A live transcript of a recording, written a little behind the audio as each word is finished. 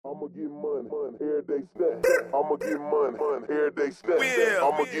I'ma get money, every day snack. I'ma get money, every day snack.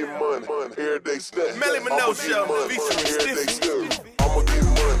 I'ma get money, every day snack. Melanie Show, featuring Stiffy. I'ma get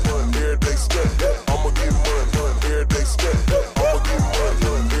money, every day snack. I'ma get money, every day snack. I'ma get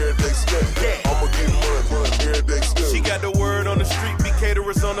money, every day snack. I'ma get money, every day snack. She got the word on the street, be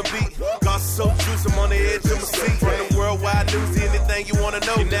caterers on the beat. Gossip so juice, I'm on the edge of my seat. From the worldwide news, anything you wanna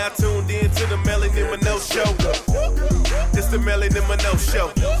know. You're now tuned in to the Melanie Show. It's the Melanie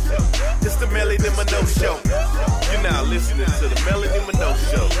Show. It's the Melanie Show. You're now listening to the Melanie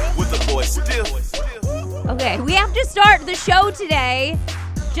Show with the boy Stiff. Okay, we have to start the show today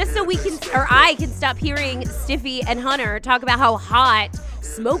just so we can, or I can stop hearing Stiffy and Hunter talk about how hot,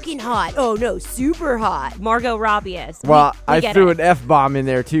 smoking hot, oh no, super hot Margot Robbie is. Well, we I threw it. an F-bomb in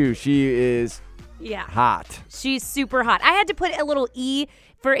there too. She is hot. She's super hot. I had to put a little E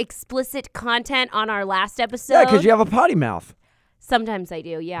for explicit content on our last episode. Yeah, because you have a potty mouth. Sometimes I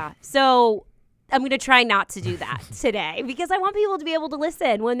do, yeah. So I'm going to try not to do that today because I want people to be able to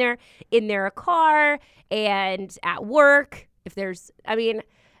listen when they're in their car and at work. If there's, I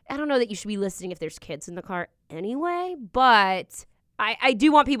don't know that you should be listening if there's kids in the car anyway, but I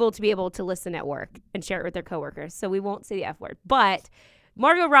do want people to be able to listen at work and share it with their coworkers. So we won't say the F word. But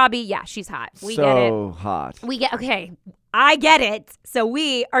Margot Robbie, yeah, she's hot. We get it. So hot. Okay. I get it. So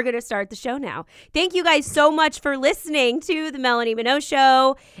we are going to start the show now. Thank you guys so much for listening to the Melanie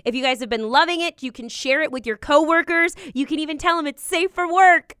Show. If you guys have been loving it, you can share it with your coworkers. You can even tell them it's safe for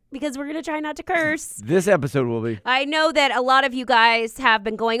work because we're going to try not to curse. This episode will be. I know that a lot of you guys have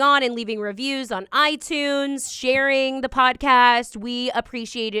been going on and leaving reviews on iTunes, sharing the podcast. We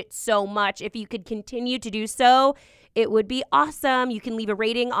appreciate it so much. If you could continue to do so, it would be awesome. You can leave a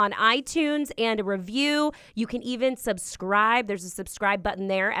rating on iTunes and a review. You can even subscribe. There's a subscribe button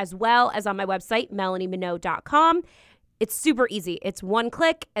there as well as on my website, melanieminow.com. It's super easy. It's one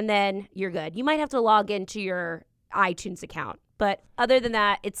click and then you're good. You might have to log into your iTunes account. But other than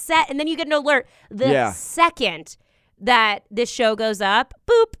that, it's set. And then you get an alert the second that this show goes up,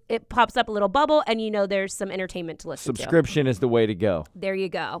 boop, it pops up a little bubble and you know there's some entertainment to listen to. Subscription is the way to go. There you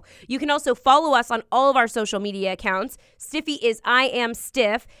go. You can also follow us on all of our social media accounts. Stiffy is I am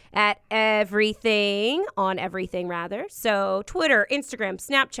Stiff at everything, on everything rather. So Twitter, Instagram,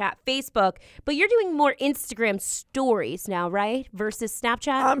 Snapchat, Facebook. But you're doing more Instagram stories now, right? Versus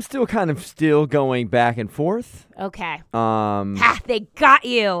Snapchat? I'm still going back and forth. Okay. They got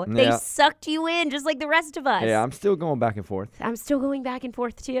you. They sucked you in just like the rest of us. Yeah, I'm still going back and forth. I'm still going back and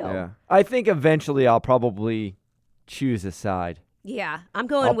forth too. Yeah. I think eventually I'll probably choose a side. Yeah.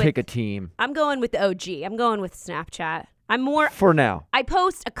 I'll pick a team. I'm going with the OG. I'm going with Snapchat. I'm more for now. I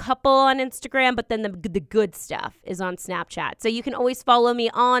post a couple on Instagram, but then the good stuff is on Snapchat. So you can always follow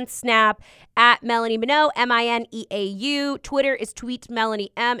me on Snap at Melanie Minow, Mineau. Twitter is Tweet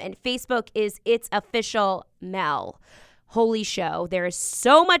Melanie M, and Facebook is It's Official Mel. Holy show. There is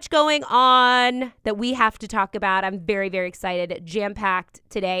so much going on that we have to talk about. I'm very, very excited. Jam-packed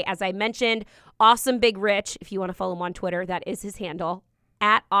today. As I mentioned, Awesome Big Rich, if you want to follow him on Twitter, that is his handle,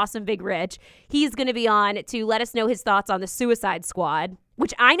 at Awesome Big Rich. He's going to be on to let us know his thoughts on the Suicide Squad,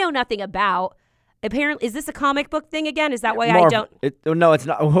 which I know nothing about. Apparently, is this a comic book thing again? Is that why Marvel. I don't? No, it's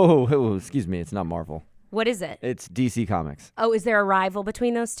not. Oh, excuse me. It's not Marvel. What is it? It's DC Comics. Oh, is there a rival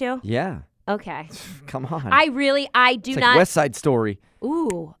between those two? Yeah. Okay. Come on. I do it's not. Like West Side Story.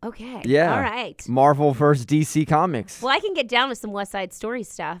 Ooh, okay. Yeah. All right. Marvel versus DC Comics. Well, I can get down with some West Side Story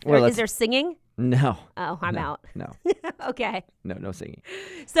stuff. Well, is there singing? No. Oh, I'm out. No. Okay. No singing.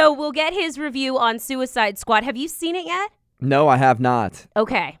 So we'll get his review on Suicide Squad. Have you seen it yet? No, I have not.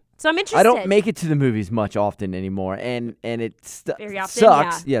 Okay. So I'm interested. I don't make it to the movies much often anymore, and it Very often,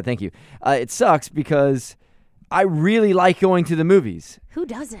 sucks. Yeah. Yeah, thank you. It sucks because I really like going to the movies. Who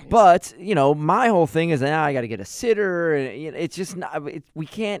doesn't? But, my whole thing is now I got to get a sitter. And it's just not, we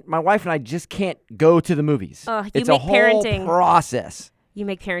can't, my wife and I just can't go to the movies. It's a whole process. You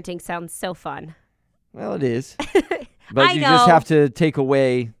make parenting sound so fun. Well, it is. But you know. just have to take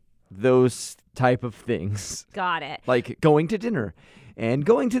away those type of things. Got it. Like going to dinner and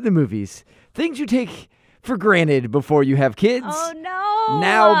going to the movies. Things you take for granted before you have kids. Oh, no.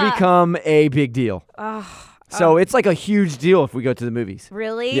 Now become a big deal. So it's like a huge deal if we go to the movies.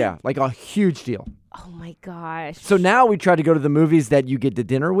 Really? Yeah, like a huge deal. Oh, my gosh. So now we try to go to the movies that you get to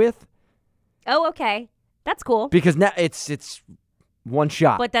dinner with. Oh, okay. That's cool. Because now it's one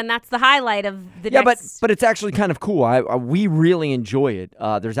shot. But then that's the highlight of the next. Yeah, but it's actually kind of cool. We really enjoy it.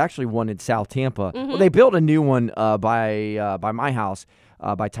 There's actually one in South Tampa. Mm-hmm. Well, they built a new one by my house,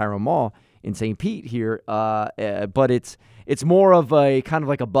 by Tyrone Mall in St. Pete here. But it's more of a kind of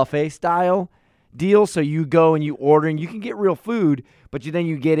like a buffet style deal. So you go and you order, and you can get real food, but then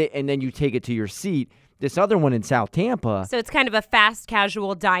you get it, and then you take it to your seat. This other one in South Tampa. So it's kind of a fast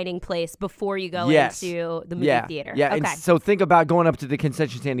casual dining place before you go into the movie theater. Yeah, okay. And so think about going up to the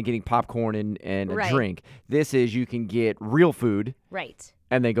concession stand and getting popcorn and a drink. This is you can get real food. Right.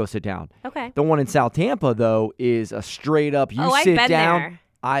 And then go sit down. Okay. The one in South Tampa, though, is a straight up, sit I've been down. There.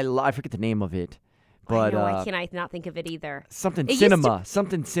 I forget the name of it. But I cannot not think of it either. Something cinema.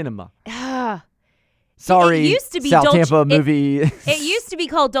 Sorry, it used to be South Tampa movie. It used to be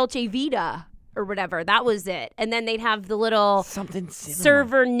called Dolce Vita or whatever. That was it. And then they'd have the little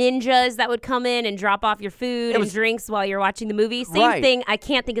server ninjas that would come in and drop off your food and drinks while you're watching the movie. Same thing. I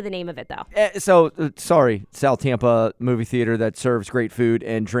can't think of the name of it, though. Sorry, South Tampa movie theater that serves great food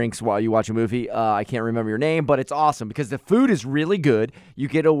and drinks while you watch a movie. I can't remember your name, but it's awesome because the food is really good. You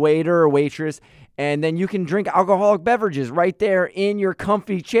get a waiter or waitress, and then you can drink alcoholic beverages right there in your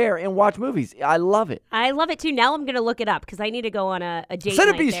comfy chair and watch movies. I love it. I love it, too. Now I'm going to look it up because I need to go on a date night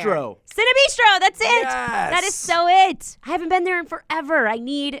Cinebistro. Cinebistro, that's it. Yes. That is so it. I haven't been there in forever. I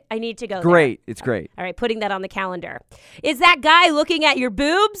need to go there. It's great. All right, putting that on the calendar. Is that guy looking at your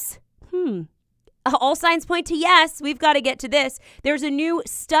boobs? All signs point to yes. We've got to get to this. There's a new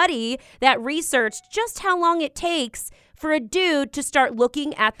study that researched just how long it takes for a dude to start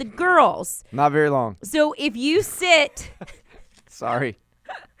looking at the girls. Not very long. So if you sit... Sorry.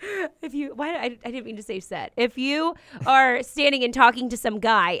 I didn't mean to say set. If you are standing and talking to some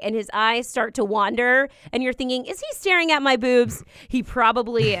guy and his eyes start to wander and you're thinking, is he staring at my boobs? He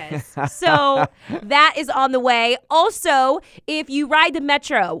probably is. So that is on the way. Also, if you ride the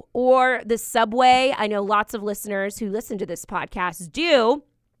metro or the subway, I know lots of listeners who listen to this podcast do.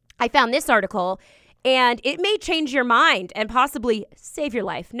 I found this article and it may change your mind and possibly save your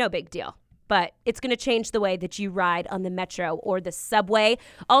life. No big deal. But it's going to change the way that you ride on the metro or the subway.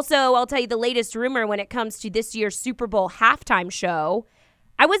 Also, I'll tell you the latest rumor when it comes to this year's Super Bowl halftime show.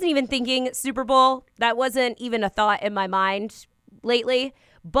 I wasn't even thinking Super Bowl. That wasn't even a thought in my mind lately.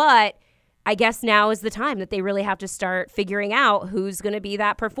 But I guess now is the time that they really have to start figuring out who's going to be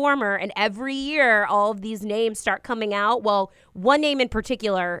that performer. And every year, all of these names start coming out. Well, one name in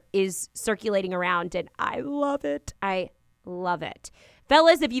particular is circulating around, and I love it. I love it.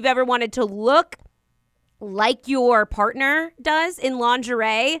 Fellas, if you've ever wanted to look like your partner does in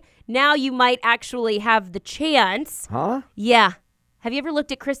lingerie, now you might actually have the chance. Huh? Yeah. Have you ever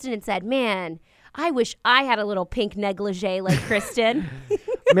looked at Kristen and said, man, I wish I had a little pink negligee like Kristen?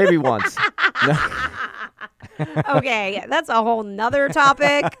 Maybe once. Okay, that's a whole nother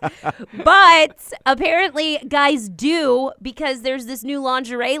topic. But apparently guys do because there's this new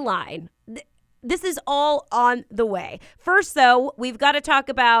lingerie line. This is all on the way. First, though, we've got to talk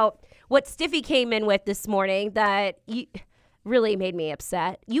about what Stiffy came in with this morning that really made me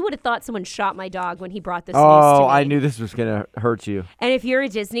upset. You would have thought someone shot my dog when he brought this news to me. Oh, I knew this was going to hurt you. And if you're a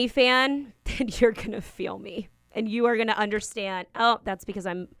Disney fan, then you're going to feel me. And you are going to understand. Oh, that's because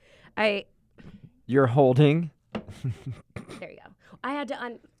You're holding. There you go. I had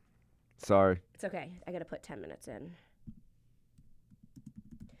to Sorry. It's okay. I got to put 10 minutes in.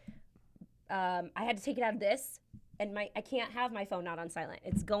 I had to take it out of this, and I can't have my phone not on silent.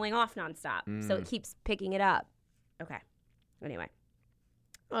 It's going off nonstop, so it keeps picking it up. Okay. Anyway,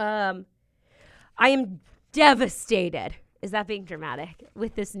 I am devastated. Is that being dramatic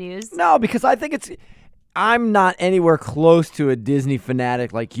with this news? No, because I think I'm not anywhere close to a Disney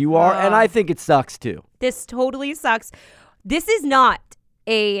fanatic like you are, and I think it sucks too. This totally sucks. This is not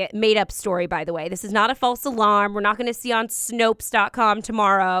a made-up story, by the way. This is not a false alarm. We're not going to see on Snopes.com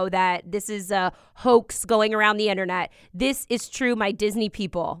tomorrow that this is a hoax going around the internet. This is true, my Disney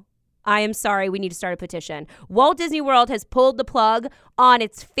people. I am sorry. We need to start a petition. Walt Disney World has pulled the plug on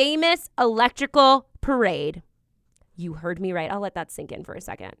its famous electrical parade. You heard me right. I'll let that sink in for a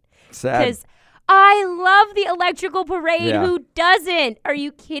second. Sad. Because I love the electrical parade. Yeah. Who doesn't? Are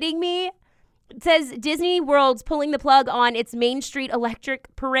you kidding me? It says Disney World's pulling the plug on its Main Street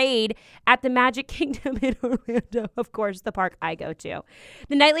Electric Parade at the Magic Kingdom in Orlando. Of course, the park I go to.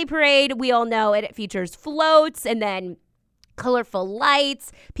 The nightly parade, we all know it features floats and then colorful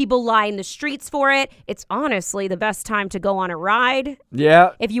lights. People line the streets for it. It's honestly the best time to go on a ride.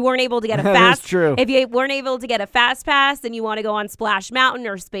 Yeah. If you weren't able to get a That's true. If you weren't able to get a fast pass and you want to go on Splash Mountain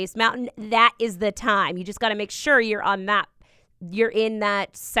or Space Mountain, that is the time. You just got to make sure you're in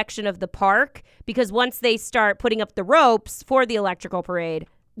that section of the park, because once they start putting up the ropes for the electrical parade,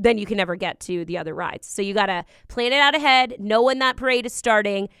 then you can never get to the other rides. So you got to plan it out ahead, know when that parade is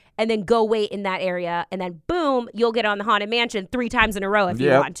starting, and then go wait in that area. And then boom, you'll get on the Haunted Mansion 3 times in a row if you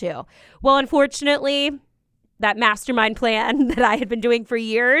want to. Well, unfortunately, that mastermind plan that I had been doing for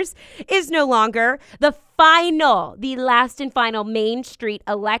years is no longer. The last and final Main Street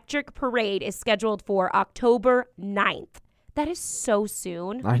Electric Parade is scheduled for October 9th. That is so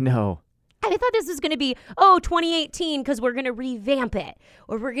soon. I know. I thought this was going to be, 2018 because we're going to revamp it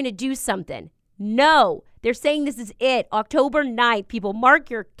or we're going to do something. No, they're saying this is it. October 9th. People, mark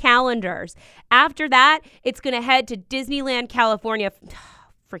your calendars. After that, it's going to head to Disneyland, California.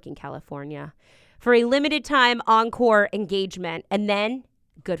 Freaking California. For a limited time encore engagement, and then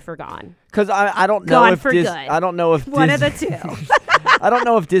good for gone. Because I don't know gone if for good. I don't know if one of the two. I don't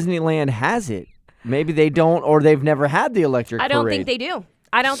know if Disneyland has it. Maybe they don't, or they've never had the electric parade. I don't think they do.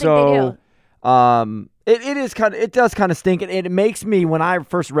 I don't think they do. It does kind of stink. It makes me, when I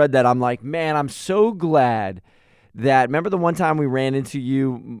first read that, I'm like, man, I'm so glad that, remember the one time we ran into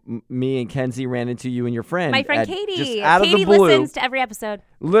you, me and Kenzie ran into you and your friend. My friend Katie. Just out Katie of the blue, listens to every episode.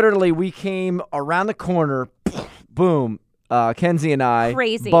 Literally, we came around the corner, boom, Kenzie and I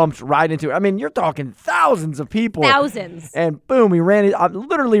bumped right into it. I mean, you're talking thousands of people. Thousands. And boom, I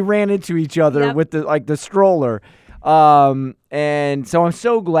literally ran into each other with the stroller. And so I'm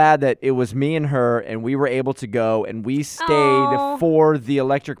so glad that it was me and her, and we were able to go, and we stayed for the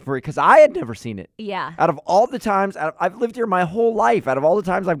electric parade because I had never seen it. Yeah. Out of all the times, I've lived here my whole life. Out of all the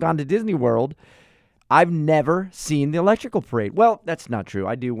times I've gone to Disney World, I've never seen the electrical parade. Well, that's not true.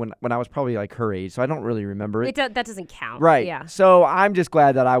 I do when I was probably like her age, so I don't really remember it. That doesn't count. Right. Yeah. So I'm just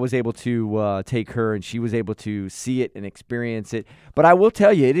glad that I was able to take her and she was able to see it and experience it. But I will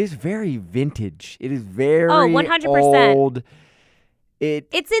tell you, it is very vintage. It is very 100%. old.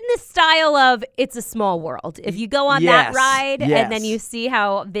 It's in the style of It's a Small World. If you go on that ride and then you see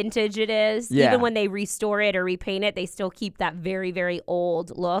how vintage it is, even when they restore it or repaint it, they still keep that very, very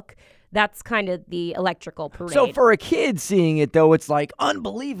old look. That's kind of the electrical parade. So for a kid seeing it, though, it's like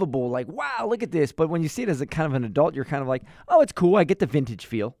unbelievable. Like, wow, look at this. But when you see it as a kind of an adult, you're kind of like, oh, it's cool. I get the vintage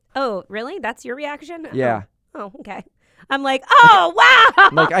feel. Oh, really? That's your reaction? Yeah. Oh, okay. I'm like, oh, wow.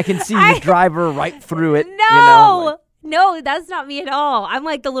 Like, I can see the driver right through it. No. No, that's not me at all. I'm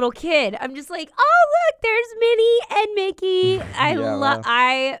like the little kid. I'm just like, oh, look, there's Minnie and Mickey.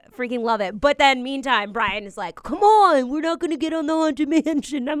 I freaking love it. But then meantime, Brian is like, come on, we're not going to get on the Haunted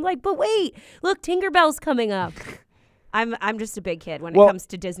Mansion. I'm like, but wait, look, Tinkerbell's coming up. I'm just a big kid when it comes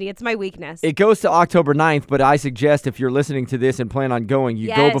to Disney. It's my weakness. It goes to October 9th, but I suggest if you're listening to this and plan on going, you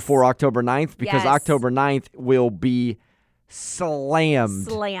go before October 9th because October 9th will be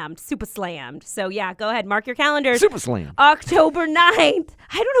super slammed. So yeah, go ahead, mark your calendars. Super slammed. October 9th.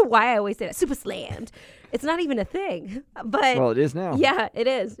 I don't know why I always say that. Super slammed. It's not even a thing, but well, it is now. Yeah, it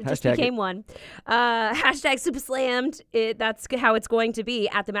is. It just became one. Hashtag super slammed. That's how it's going to be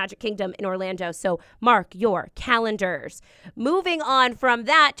at the Magic Kingdom in Orlando. So mark your calendars. Moving on from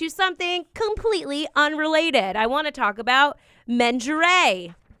that to something completely unrelated. I want to talk about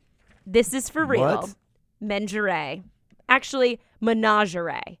Lingerie. This is for real. What? Lingerie. Actually,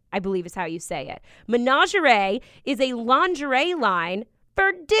 menagerie, I believe is how you say it. Menagerie is a lingerie line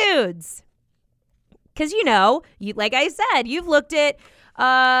for dudes. Because, like I said, you've looked at...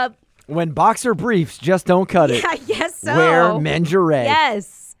 when boxer briefs just don't cut it. I guess so. Wear lingerie.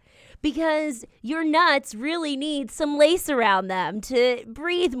 Yes. Because your nuts really need some lace around them to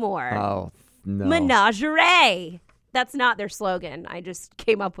breathe more. Oh, no. Menagerie. That's not their slogan. I just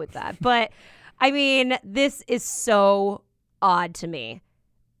came up with that. But... I mean, this is so odd to me,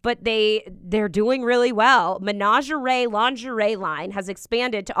 but they're doing really well. Menagerie lingerie line has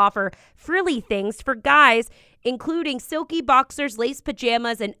expanded to offer frilly things for guys, including silky boxers, lace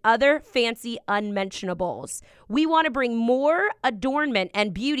pajamas, and other fancy unmentionables. We want to bring more adornment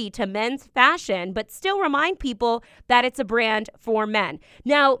and beauty to men's fashion, but still remind people that it's a brand for men.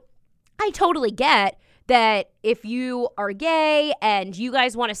 Now, I totally get that if you are gay and you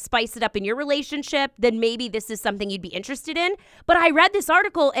guys want to spice it up in your relationship, then maybe this is something you'd be interested in. But I read this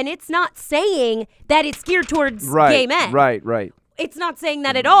article and it's not saying that it's geared towards gay men. Right. It's not saying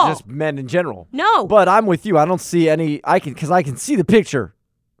that at all. Just men in general. No. But I'm with you. I don't see any, because I can see the picture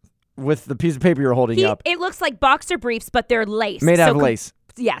with the piece of paper you're holding up. It looks like boxer briefs, but they're lace. Made out of lace.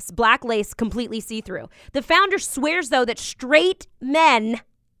 Yes, black lace, completely see-through. The founder swears, though, that straight men...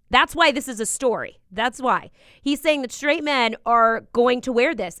 That's why this is a story. That's why. He's saying that straight men are going to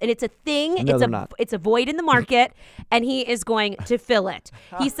wear this. And it's a thing. No, they're not. It's a void in the market. And he is going to fill it.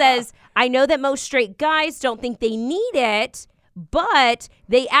 He says, I know that most straight guys don't think they need it, but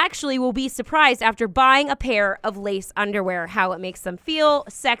they actually will be surprised after buying a pair of lace underwear, how it makes them feel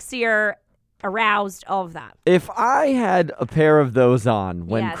sexier, aroused, all of that. If I had a pair of those on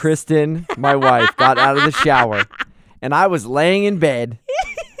when Kristen, my wife, got out of the shower and I was laying in bed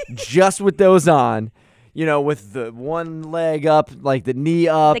just with those on, with the one leg up, like the knee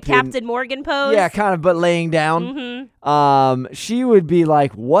up. The Captain Morgan pose. Yeah, kind of, but laying down. Mm-hmm. She would be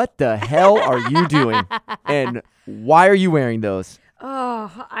like, what the hell are you doing? And why are you wearing those?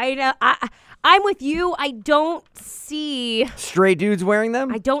 Oh, I know. I'm with you. I don't see straight dudes wearing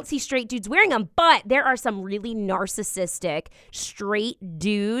them. I don't see straight dudes wearing them, but there are some really narcissistic straight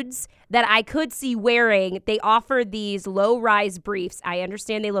dudes that I could see wearing. They offer these low-rise briefs. I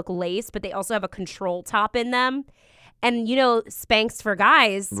understand they look lace, but they also have a control top in them. And, Spanx for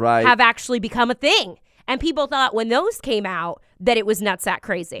guys have actually become a thing. And people thought when those came out that it was nutsack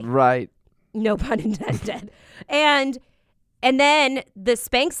crazy. Right. No pun intended. And then the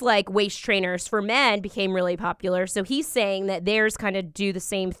Spanx-like waist trainers for men became really popular. So he's saying that theirs kind of do the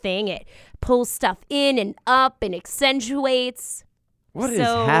same thing. It pulls stuff in and up and accentuates. What is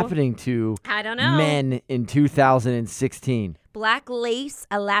happening to I don't know. Men in 2016? Black lace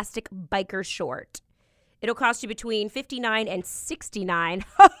elastic biker short. It'll cost you between $59 and $69.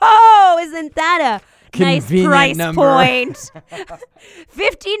 Oh, isn't that a nice price point?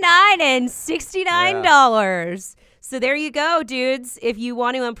 $59 and $69. So there you go, dudes. If you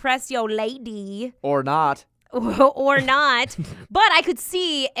want to impress your lady. Or not. Or not. But I could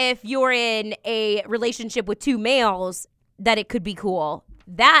see if you're in a relationship with two males that it could be cool.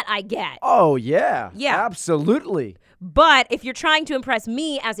 That I get. Oh, yeah. Yeah. Absolutely. But if you're trying to impress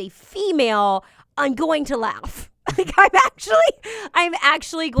me as a female, I'm going to laugh. Like I'm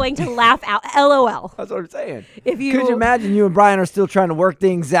actually going to laugh out. LOL. That's what I'm saying. Could you imagine you and Brian are still trying to work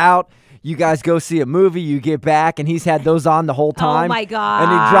things out? You guys go see a movie, you get back, and he's had those on the whole time. Oh, my God.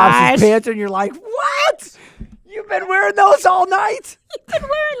 And he drops his pants, and you're like, what? You've been wearing those all night? You've been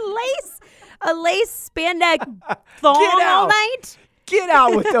wearing a lace spandex thong all night? Get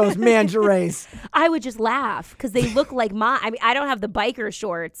out with those mangeries. I would just laugh because they look like I don't have the biker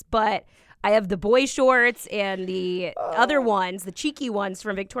shorts, but I have the boy shorts and the other ones, the cheeky ones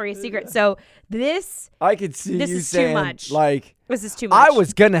from Victoria's Secret. So I could see this you is saying, too much. Like, this is too much. I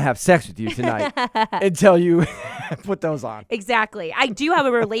was going to have sex with you tonight until you put those on. Exactly. I do have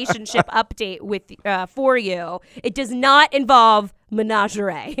a relationship update for you. It does not involve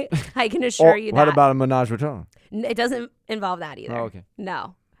menagerie. I can assure you that. What about a menage a trois? It doesn't involve that either. Oh, okay.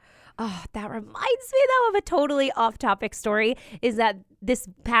 No. Oh, that reminds me, though, of a totally off-topic story, is that this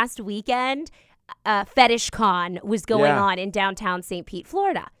past weekend, Fetish Con was going on in downtown St. Pete,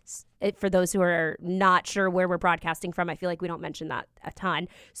 Florida. For those who are not sure where we're broadcasting from, I feel like we don't mention that a ton.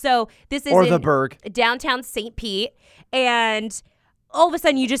 So this is the Berg. Downtown St. Pete, and all of a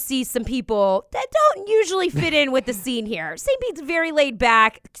sudden you just see some people that don't usually fit in with the scene here. St. Pete's very laid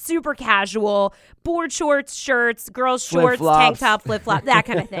back, super casual, board shorts, shirts, girls' shorts, Flip-flops. tank top, flip-flop, that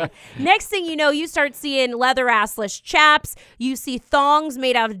kind of thing. Next thing you know, you start seeing leather assless chaps. You see thongs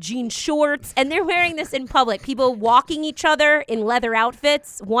made out of jean shorts, and they're wearing this in public. People walking each other in leather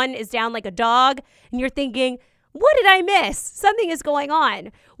outfits. One is down like a dog, and you're thinking, what did I miss? Something is going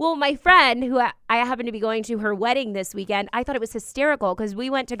on. Well, my friend, who I happened to be going to her wedding this weekend, I thought it was hysterical because we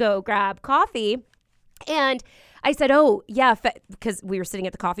went to go grab coffee, and I said, oh, yeah, because we were sitting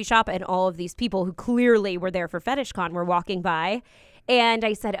at the coffee shop, and all of these people who clearly were there for Fetish Con were walking by, and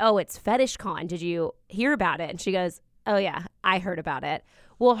I said, oh, it's Fetish Con. Did you hear about it? And she goes, oh, yeah, I heard about it.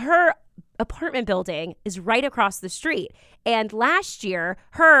 Well, her apartment building is right across the street, and last year,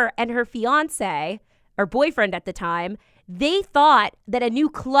 her and her fiance, or boyfriend at the time, they thought that a new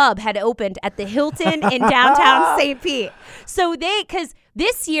club had opened at the Hilton in downtown St. Pete. So because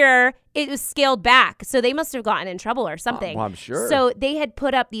this year it was scaled back, so they must have gotten in trouble or something. I'm sure. So they had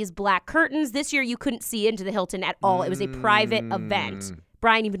put up these black curtains. This year you couldn't see into the Hilton at all. It was a private event.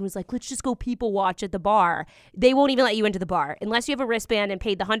 Brian even was like, let's just go people watch at the bar. They won't even let you into the bar. Unless you have a wristband and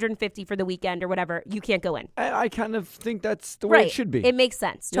paid the $150 for the weekend or whatever, you can't go in. I kind of think that's the way it should be. It makes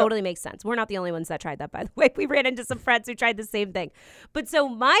sense. Totally makes sense. We're not the only ones that tried that, by the way. We ran into some friends who tried the same thing. But so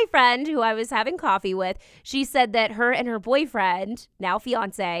my friend, who I was having coffee with, she said that her and her boyfriend, now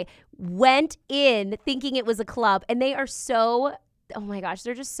fiance, went in thinking it was a club, and they are so... oh my gosh,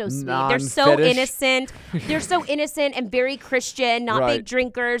 they're just so sweet. They're so innocent. They're so innocent and very Christian, not big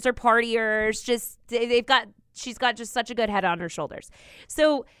drinkers or partiers. Just she's got just such a good head on her shoulders.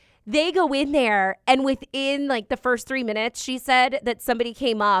 So they go in there, and within like the first 3 minutes, she said that somebody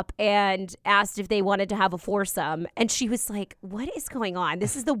came up and asked if they wanted to have a foursome. And she was like, what is going on?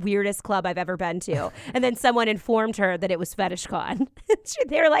 This is the weirdest club I've ever been to. And then someone informed her that it was Fetish Con.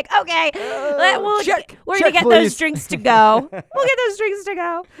 They were like, okay, we're going to get those drinks to go. We'll get those drinks to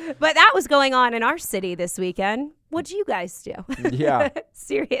go. But that was going on in our city this weekend. What'd you guys do? Yeah.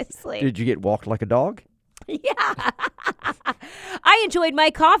 Seriously. Did you get walked like a dog? Yeah. I enjoyed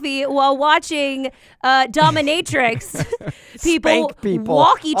my coffee while watching dominatrix people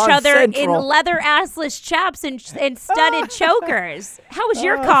walk each other Central. in leather assless chaps and studded chokers. How was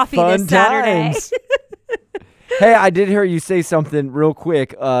your coffee fun this Saturday? times. Hey, I did hear you say something real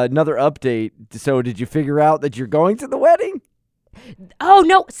quick. Another update. So did you figure out that you're going to the wedding? Oh,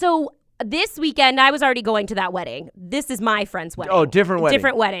 no. So this weekend, I was already going to that wedding. This is my friend's wedding. Oh, different wedding.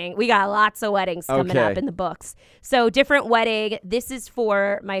 Different wedding. We got lots of weddings coming up in the books. So different wedding. This is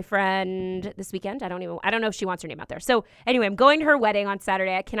for my friend this weekend. I don't know if she wants her name out there. So anyway, I'm going to her wedding on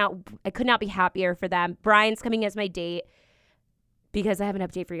Saturday. I could not be happier for them. Brian's coming as my date because I have an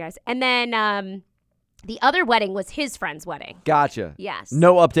update for you guys. And then the other wedding was his friend's wedding. Gotcha. Yes.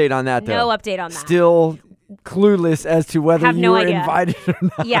 No update on that, though. No update on that. Still clueless as to whether Have you no were idea. invited or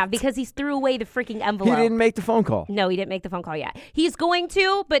not. Yeah, because he threw away the freaking He envelope. didn't make the phone call. No, he didn't make the phone call yet. He's going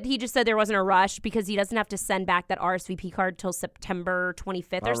to, but he just said there wasn't a rush because he doesn't have to send back that RSVP card till September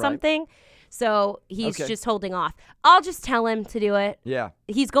 25th or something. So he's just holding off. I'll just tell him to do it. Yeah.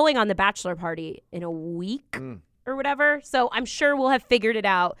 He's going on the bachelor party in a week or whatever. So I'm sure we'll have figured it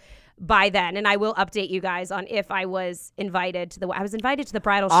out by then, and I will update you guys on if I was invited to I was invited to the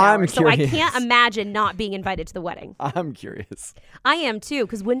bridal shower, so I can't imagine not being invited to the wedding. I'm curious. I am too,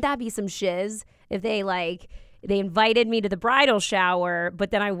 because wouldn't that be some shiz if they invited me to the bridal shower,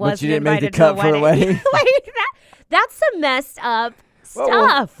 but then I wasn't invited to the wedding? For the wedding? That's some messed up stuff.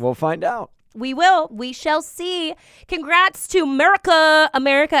 Well, we'll find out. We will. We shall see. Congrats to America.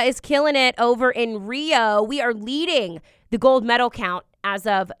 America is killing it over in Rio. We are leading the gold medal count as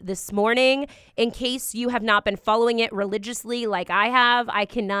of this morning. In case you have not been following it religiously like I have, I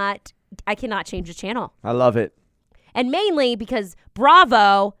cannot change the channel. I love it. And mainly because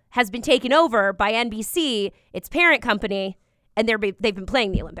Bravo has been taken over by NBC, its parent company, and they've been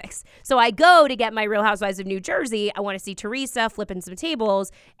playing the Olympics. So I go to get my Real Housewives of New Jersey. I want to see Teresa flipping some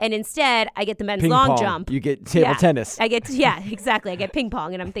tables, and instead I get the men's Ping long pong. jump. You get table tennis. Exactly. I get ping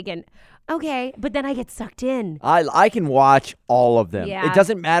pong, and I'm thinking, okay, but then I get sucked in. I can watch all of them. Yeah. It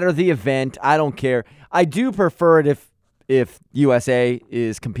doesn't matter the event. I don't care. I do prefer it if USA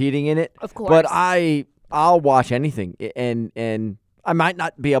is competing in it. Of course. But I'll watch anything, and I might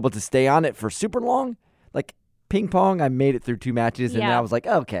not be able to stay on it for super long. Like ping pong, I made it through 2 matches, and then I was like,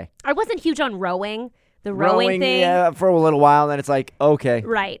 okay. I wasn't huge on rowing. The rowing thing. Yeah, for a little while, and then it's like, okay.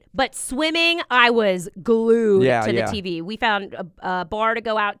 Right. But swimming, I was glued to the TV. We found a bar to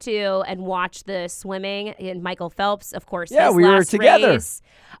go out to and watch the swimming in Michael Phelps, of course. Yeah, his we were last together. race.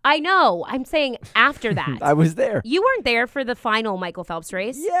 I know. I'm saying after that. I was there. You weren't there for the final Michael Phelps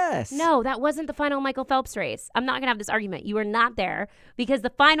race. Yes. No, that wasn't the final Michael Phelps race. I'm not going to have this argument. You were not there because the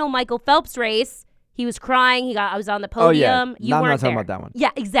final Michael Phelps race, he was crying. I was on the podium. Oh, yeah. You I'm weren't not talking there. about that one.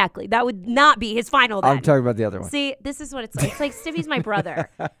 Yeah, exactly. That would not be his final then. I'm talking about the other one. See, this is what it's like. It's like Stevie's my brother.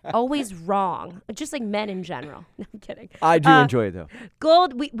 Always wrong. Just like men in general. No, I'm kidding. I do enjoy it, though.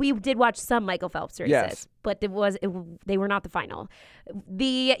 Gold, we did watch some Michael Phelps races. Yes. But they were not the final.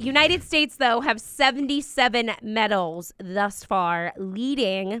 The United States, though, have 77 medals thus far,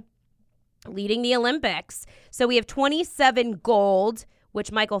 leading the Olympics. So we have 27 gold, which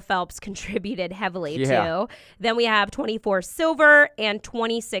Michael Phelps contributed heavily to. Then we have 24 silver and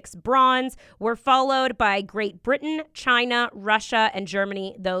 26 bronze. We're followed by Great Britain, China, Russia, and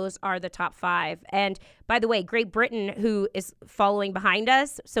Germany. Those are the top 5. And by the way, Great Britain, who is following behind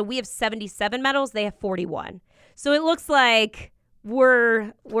us, so we have 77 medals. They have 41. So it looks like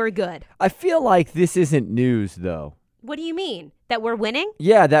we're good. I feel like this isn't news, though. What do you mean? That we're winning?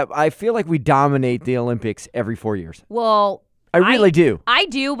 Yeah, that I feel like we dominate the Olympics every 4 years. Well, I really do. I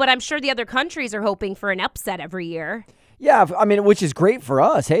do, but I'm sure the other countries are hoping for an upset every year. Yeah, I mean, which is great for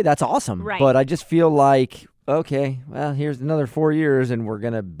us. Hey, that's awesome. Right. But I just feel like, okay, well, here's another 4 years, and we're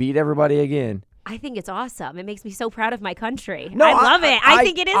going to beat everybody again. I think it's awesome. It makes me so proud of my country. No, I love it. I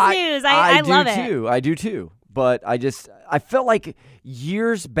think it is news. I love it. I do too. But I felt like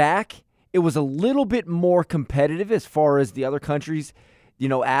years back, it was a little bit more competitive as far as the other countries,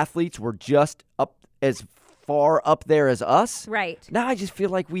 athletes were just up as far up there as us. Right. Now I just feel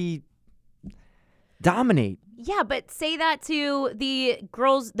like we dominate. Yeah, but say that to the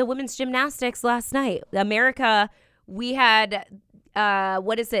women's gymnastics last night. America, we had,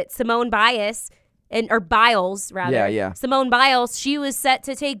 Simone Biles, Biles, rather. Yeah. Simone Biles, she was set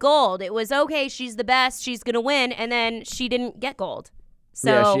to take gold. It was, okay, she's the best, she's going to win, and then she didn't get gold. So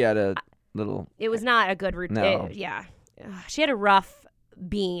yeah, she had a little... It was not a good routine. No. She had a rough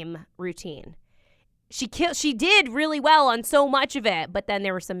beam routine. She did really well on so much of it, but then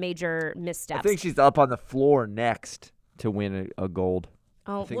there were some major missteps. I think she's up on the floor next to win a gold.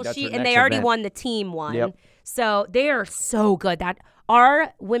 Oh, think well, that's her and next they already event. won the team one. Yep. So they are so good. That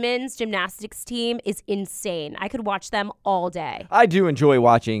our women's gymnastics team is insane. I could watch them all day. I do enjoy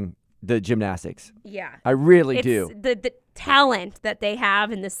watching the gymnastics. Yeah. I really do. The talent that they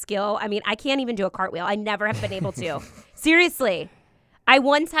have and the skill. I mean, I can't even do a cartwheel. I never have been able to. Seriously. I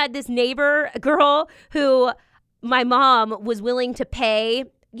once had this neighbor girl who my mom was willing to pay,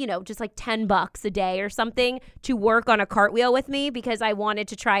 just like $10 a day or something to work on a cartwheel with me because I wanted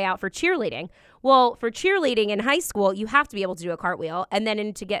to try out for cheerleading. Well, for cheerleading in high school, you have to be able to do a cartwheel. And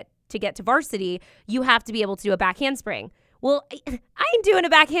then to get to varsity, you have to be able to do a back handspring. Well, I ain't doing a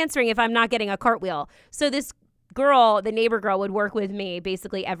back handspring if I'm not getting a cartwheel. So this girl, the neighbor girl, would work with me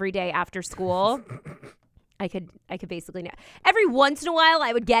basically every day after school. I could basically every once in a while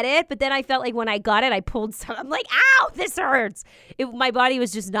I would get it, but then I felt like when I got it, I pulled some. I'm like, ow, this hurts. My body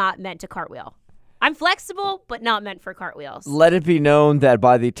was just not meant to cartwheel. I'm flexible, but not meant for cartwheels. Let it be known that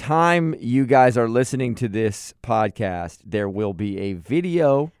by the time you guys are listening to this podcast, there will be a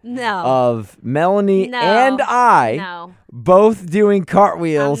video of Melanie and I both doing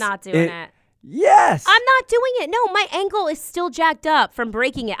cartwheels. I'm not doing it. Yes. I'm not doing it. No, my ankle is still jacked up from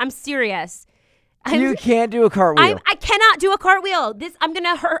breaking it. I'm serious. You can't do a cartwheel. I cannot do a cartwheel. I'm going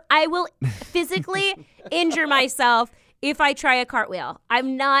to hurt. I will physically injure myself if I try a cartwheel.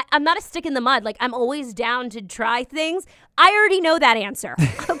 I'm not a stick in the mud. Like, I'm always down to try things. I already know that answer,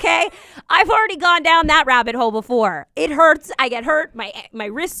 okay? I've already gone down that rabbit hole before. It hurts. I get hurt. My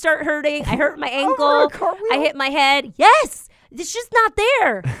wrists start hurting. I hurt my ankle. I hit my head. Yes. It's just not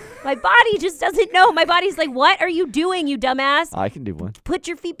there. My body just doesn't know. My body's like, what are you doing, you dumbass? I can do one. Put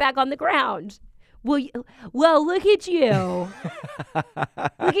your feet back on the ground. Well, look at you.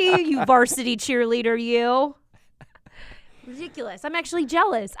 Look at you varsity cheerleader, you. Ridiculous. I'm actually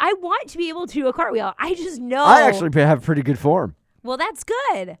jealous. I want to be able to do a cartwheel. I just know. I actually have pretty good form. Well, that's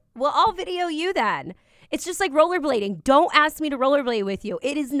good. Well, I'll video you then. It's just like rollerblading. Don't ask me to rollerblade with you.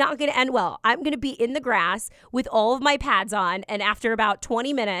 It is not going to end well. I'm going to be in the grass with all of my pads on, and after about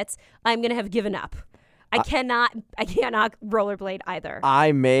 20 minutes, I'm going to have given up. I cannot rollerblade either.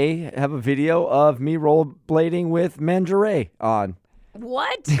 I may have a video of me rollerblading with lingerie on.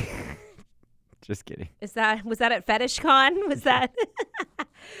 What? Just kidding. Was that at FetishCon? Was that?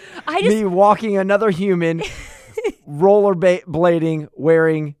 Me walking another human, rollerblading,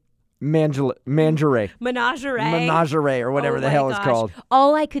 wearing menagerie, or whatever the hell it's called.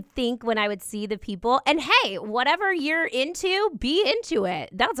 All I could think when I would see the people, and hey, whatever you're into, be into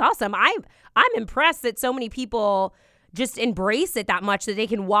it. That's awesome. I'm impressed that so many people just embrace it that much that they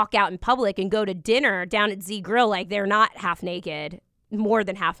can walk out in public and go to dinner down at Z Grill like they're not half naked, more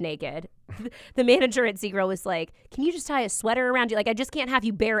than half naked. The manager at Z Grill was like, "Can you just tie a sweater around you? Like, I just can't have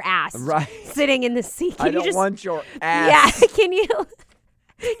you bare ass sitting in the seat. I don't want your ass. Yeah, can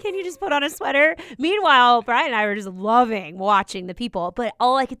you just put on a sweater?" Meanwhile, Brian and I were just loving watching the people. But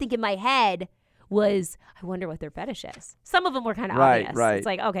all I could think in my head was, I wonder what their fetish is. Some of them were kind of obvious. Right. It's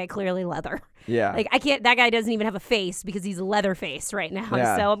like, okay, clearly leather. Yeah. Like, that guy doesn't even have a face because he's leather face right now.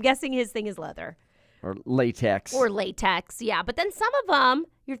 Yeah. So I'm guessing his thing is leather. Or latex. Yeah. But then some of them,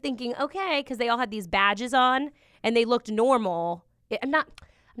 you're thinking, okay, because they all had these badges on and they looked normal. I'm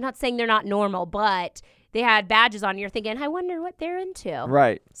not saying they're not normal, but they had badges on. And you're thinking, I wonder what they're into.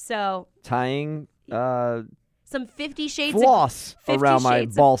 Right. So tying some 50 shades floss of around my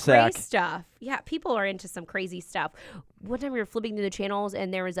ball sack stuff. Yeah, people are into some crazy stuff. One time we were flipping through the channels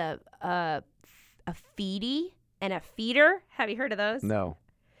and there was a feedie and a feeder. Have you heard of those? No.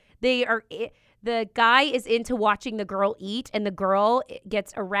 The guy is into watching the girl eat, and the girl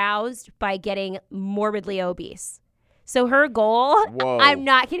gets aroused by getting morbidly obese. So her goal, I'm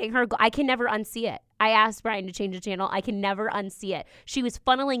not kidding, her goal, I can never unsee it. I asked Brian to change the channel. I can never unsee it. She was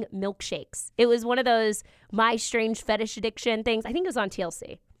funneling milkshakes. It was one of those My Strange Fetish Addiction things. I think it was on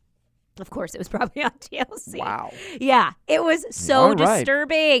TLC. Of course, it was probably on TLC. Wow. Yeah, it was so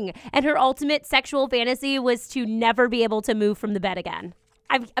disturbing. And her ultimate sexual fantasy was to never be able to move from the bed again.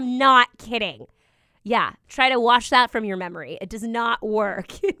 I'm not kidding. Yeah, try to wash that from your memory. It does not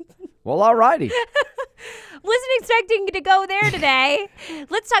work. Well, alrighty. Wasn't expecting to go there today.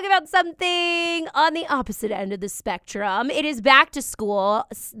 Let's talk about something on the opposite end of the spectrum. It is back to school.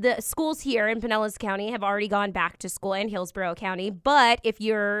 The schools here in Pinellas County have already gone back to school, and Hillsborough County. But if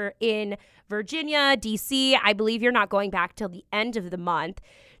you're in Virginia, D.C., I believe you're not going back till the end of the month.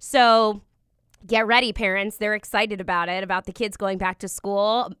 So Get ready, parents. They're excited about it, about the kids going back to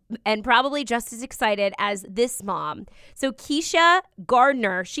school, and probably just as excited as this mom. So Keisha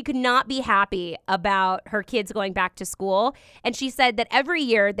Gardner, she could not be happy about her kids going back to school. And she said that every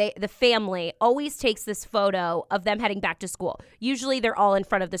year, the family always takes this photo of them heading back to school. Usually they're all in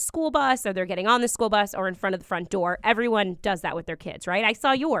front of the school bus, or they're getting on the school bus, or in front of the front door. Everyone does that with their kids, right? I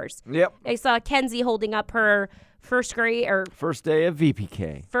saw yours. Yep. I saw Kenzie holding up her first day of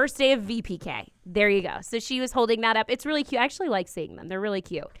VPK. There you go. So she was holding that up. It's really cute. I actually like seeing them. They're really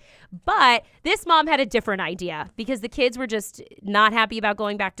cute. But this mom had a different idea because the kids were just not happy about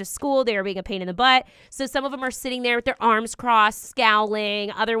going back to school. They were being a pain in the butt. So some of them are sitting there with their arms crossed,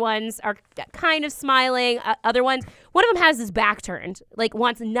 scowling. Other ones are kind of smiling. One of them has his back turned, like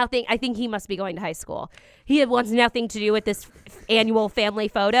wants nothing. I think he must be going to high school. He wants nothing to do with this annual family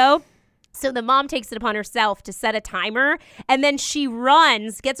photo. So the mom takes it upon herself to set a timer, and then she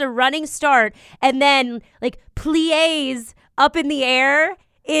runs, gets a running start, and then like plies up in the air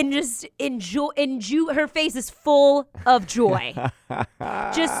her face is full of joy.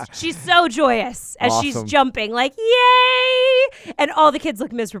 She's so joyous as she's jumping, like, yay! And all the kids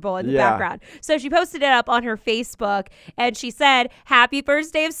look miserable in the background. So she posted it up on her Facebook, and she said, happy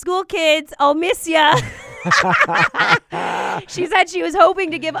first day of school, kids. I'll miss ya. She said she was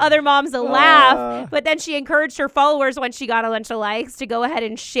hoping to give other moms a laugh, but then she encouraged her followers when she got a bunch of likes to go ahead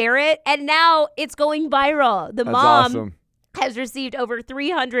and share it. And now it's going viral. The mom has received over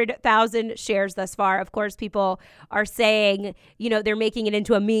 300,000 shares thus far. Of course, people are saying, they're making it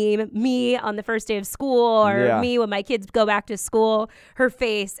into a meme. Me on the first day of school, or me when my kids go back to school, her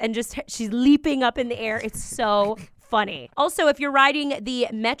face, and just she's leaping up in the air. It's so funny. Also, if you're riding the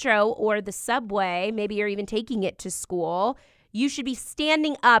metro or the subway, maybe you're even taking it to school, you should be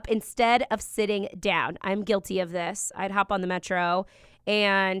standing up instead of sitting down. I'm guilty of this. I'd hop on the metro,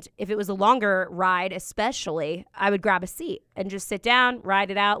 and if it was a longer ride, especially, I would grab a seat and just sit down, ride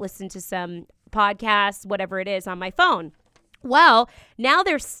it out, listen to some podcasts, whatever it is on my phone. Well, now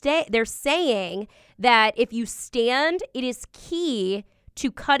they're saying that if you stand, it is key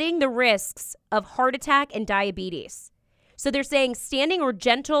to cutting the risks of heart attack and diabetes. So they're saying standing or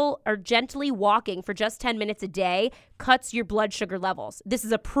gently walking for just 10 minutes a day cuts your blood sugar levels. This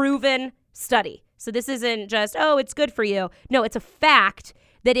is a proven study. So this isn't just, it's good for you. No, it's a fact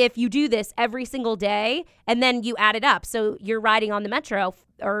that if you do this every single day and then you add it up, so you're riding on the metro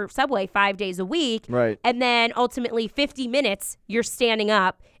or subway 5 days a week, right? And then ultimately 50 minutes you're standing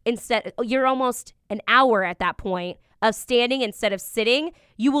up instead. You're almost an hour at that point of standing instead of sitting.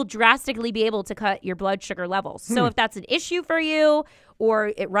 You will drastically be able to cut your blood sugar levels. So if that's an issue for you,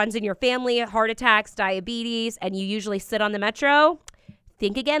 or it runs in your family, heart attacks, diabetes, and you usually sit on the metro,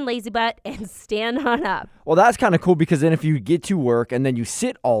 think again, lazy butt, and stand on up. Well, that's kind of cool, because then if you get to work and then you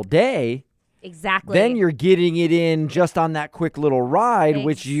sit all day, exactly, then you're getting it in just on that quick little ride,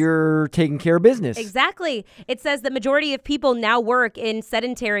 which you're taking care of business. Exactly. It says the majority of people now work in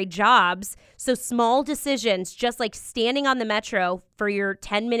sedentary jobs, so small decisions, just like standing on the metro for your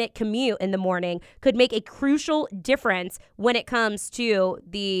 10-minute commute in the morning, could make a crucial difference when it comes to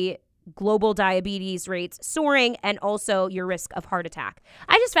the global diabetes rates soaring and also your risk of heart attack.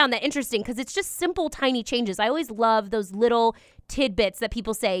 I just found that interesting because it's just simple, tiny changes. I always love those little tidbits that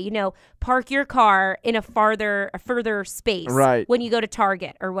people say, park your car in a further space when you go to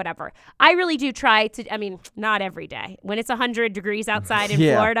Target or whatever. I really do try to, not every day. When it's 100 degrees outside in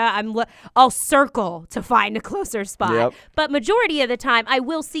Florida, I'll circle to find a closer spot. Yep. But majority of the time, I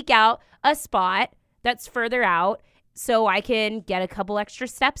will seek out a spot that's further out so I can get a couple extra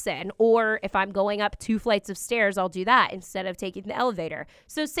steps in. Or if I'm going up 2 flights of stairs, I'll do that instead of taking the elevator.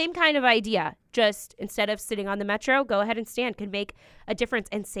 So same kind of idea. Just instead of sitting on the metro, go ahead and stand. Could make a difference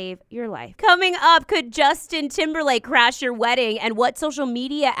and save your life. Coming up, could Justin Timberlake crash your wedding? And what social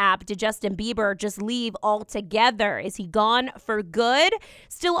media app did Justin Bieber just leave altogether? Is he gone for good?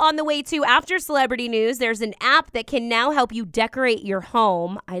 Still on the way to after celebrity news, there's an app that can now help you decorate your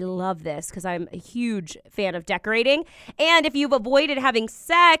home. I love this because I'm a huge fan of decorating. And if you've avoided having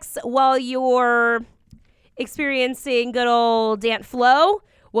sex while you're experiencing good old Aunt Flo,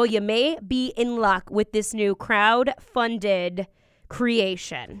 well, you may be in luck with this new crowd-funded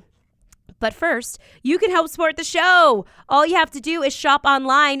creation. But first, you can help support the show. All you have to do is shop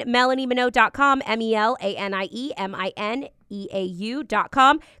online, melanieminow.com,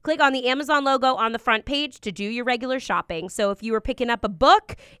 melaniemineau.com. Click on the Amazon logo on the front page to do your regular shopping. So if you were picking up a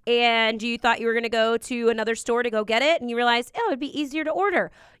book and you thought you were going to go to another store to go get it and you realized, it'd be easier to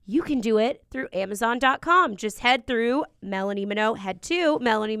order, you can do it through Amazon.com. Just head through Melanie Minow, head to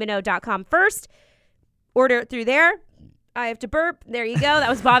melanieminow.com first, order it through there. I have to burp. There you go. That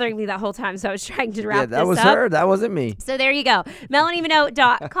was bothering me that whole time, so I was trying to wrap this that was up. her. That wasn't me. So there you go.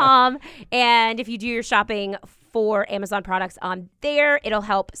 MelanieMinogue.com. And if you do your shopping for Amazon products on there, it'll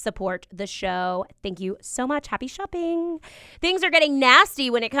help support the show. Thank you so much. Happy shopping. Things are getting nasty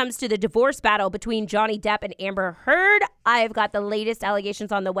when it comes to the divorce battle between Johnny Depp and Amber Heard. I've got the latest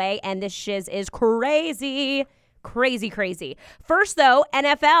allegations on the way, and this shiz is crazy. Crazy. First, though,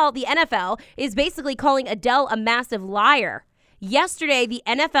 the NFL is basically calling Adele a massive liar. Yesterday, the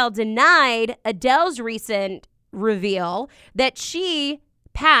NFL denied Adele's recent reveal that she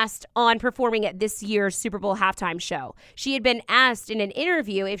passed on performing at this year's Super Bowl halftime show. She had been asked in an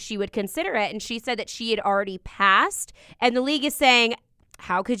interview if she would consider it, and she said that she had already passed. And the league is saying,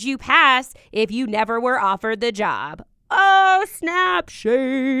 how could you pass if you never were offered the job? Oh, snap,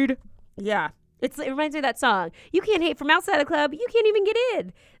 shade. Yeah. It reminds me of that song. You can't hate from outside the club. You can't even get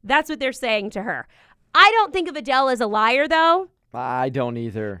in. That's what they're saying to her. I don't think of Adele as a liar, though. I don't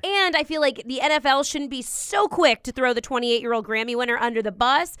either. And I feel like the NFL shouldn't be so quick to throw the 28-year-old Grammy winner under the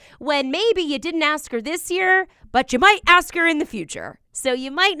bus when maybe you didn't ask her this year, but you might ask her in the future. So you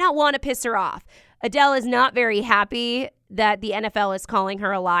might not want to piss her off. Adele is not very happy that the NFL is calling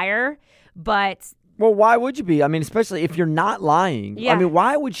her a liar, but... Well, why would you be? I mean, especially if you're not lying. Yeah. I mean,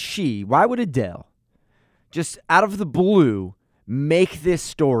 why would Adele, just out of the blue, make this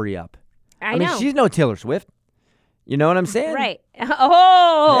story up? I mean, know. she's no Taylor Swift. You know what I'm saying? Right.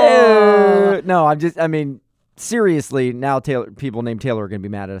 Oh! No, seriously, now people named Taylor are going to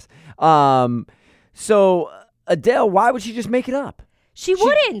be mad at us. So, Adele, why would she just make it up? She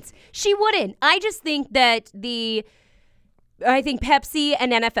wouldn't. I just think that I think Pepsi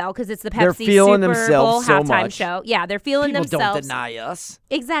and NFL, because it's the Pepsi Super Bowl halftime show. Yeah, they're feeling People themselves. Don't deny us.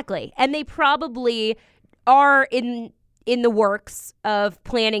 Exactly. And they probably are in the works of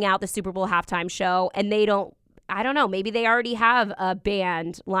planning out the Super Bowl halftime show, and they don't, I don't know, maybe they already have a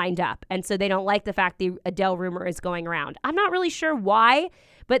band lined up, and so they don't like the fact the Adele rumor is going around. I'm not really sure why,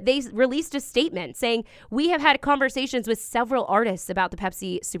 but they released a statement saying, we have had conversations with several artists about the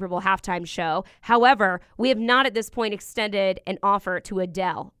Pepsi Super Bowl halftime show. However, we have not at this point extended an offer to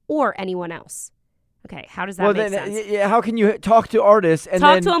Adele or anyone else. Okay, how does that make sense? Yeah, how can you talk to artists and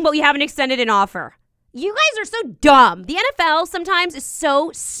talk to them, but we haven't extended an offer? You guys are so dumb. The NFL sometimes is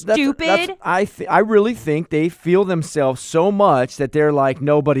so stupid. I really think they feel themselves so much that they're like,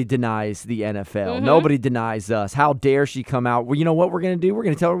 nobody denies the NFL. Mm-hmm. Nobody denies us. How dare she come out? Well, you know what we're going to do? We're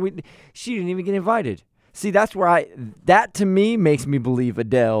going to tell her she didn't even get invited. See, that's where that to me makes me believe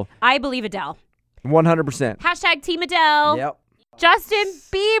Adele. I believe Adele. 100%. Hashtag Team Adele. Yep. Justin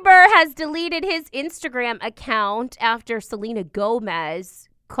Bieber has deleted his Instagram account after Selena Gomez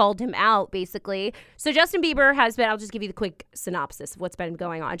called him out, basically. So Justin Bieber has been, I'll just give you the quick synopsis of what's been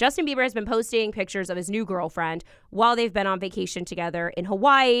going on. Justin Bieber has been posting pictures of his new girlfriend while they've been on vacation together in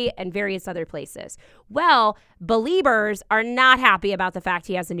Hawaii and various other places. Well, Beliebers are not happy about the fact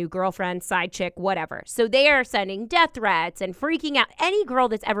he has a new girlfriend, side chick, whatever. So they are sending death threats and freaking out. Any girl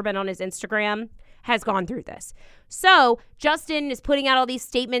that's ever been on his Instagram has gone through this. So Justin is putting out all these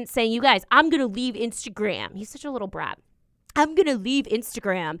statements saying, you guys, I'm going to leave Instagram. He's such a little brat. I'm going to leave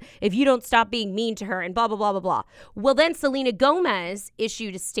Instagram if you don't stop being mean to her and blah, blah, blah, blah, blah. Well, then Selena Gomez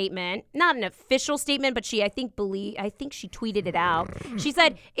issued a statement, not an official statement, but I think she tweeted it out. She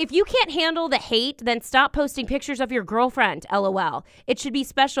said, if you can't handle the hate, then stop posting pictures of your girlfriend, LOL. It should be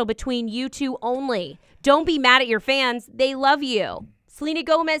special between you two only. Don't be mad at your fans. They love you. Selena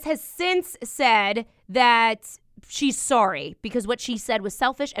Gomez has since said that she's sorry because what she said was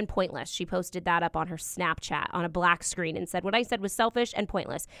selfish and pointless. She posted that up on her Snapchat on a black screen and said, what I said was selfish and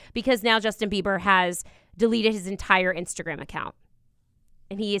pointless, because now Justin Bieber has deleted his entire Instagram account.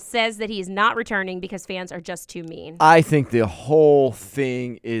 And he says that he is not returning because fans are just too mean. I think the whole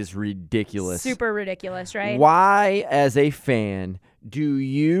thing is ridiculous. Super ridiculous, right? Why, as a fan, do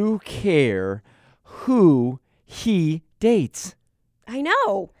you care who he dates? I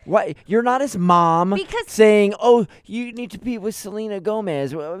know. Why? You're not his mom saying, oh, you need to be with Selena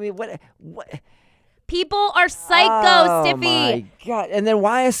Gomez. I mean, what? People are psycho, Stiffy. Oh, my God. And then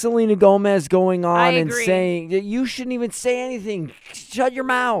why is Selena Gomez going on and agree. saying that you shouldn't even say anything? Shut your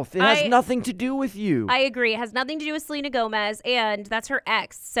mouth. It has nothing to do with you. I agree. It has nothing to do with Selena Gomez, and that's her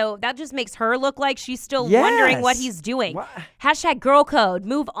ex. So that just makes her look like she's still wondering what he's doing. What? Hashtag girl code.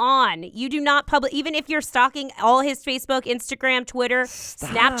 Move on. You do not even if you're stalking all his Facebook, Instagram, Twitter,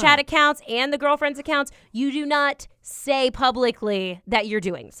 Snapchat accounts, and the girlfriend's accounts, you do not say publicly that you're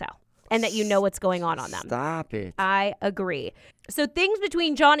doing so. And that you know what's going on them. Stop it. I agree. So things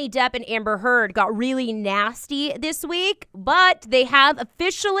between Johnny Depp and Amber Heard got really nasty this week, but they have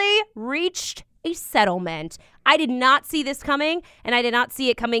officially reached a settlement. I did not see this coming, and I did not see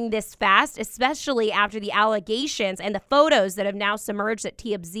it coming this fast, especially after the allegations and the photos that have now submerged that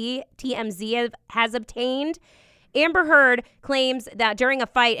TMZ has obtained. Amber Heard claims that during a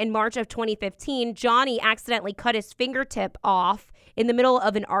fight in March of 2015, Johnny accidentally cut his fingertip off in the middle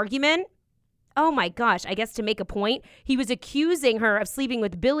of an argument. Oh my gosh, I guess to make a point, he was accusing her of sleeping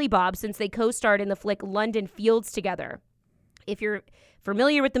with Billy Bob since they co-starred in the flick London Fields together. If you're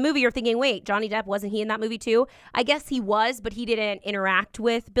familiar with the movie, you're thinking, wait, Johnny Depp, wasn't he in that movie too? I guess he was, but he didn't interact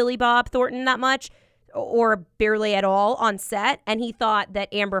with Billy Bob Thornton that much, or barely at all on set, and he thought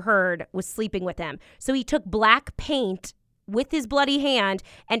that Amber Heard was sleeping with him. So he took black paint with his bloody hand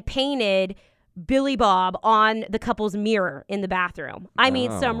and painted Billy Bob on the couple's mirror in the bathroom. I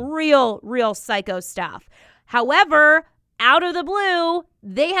mean, some real psycho stuff. However, out of the blue,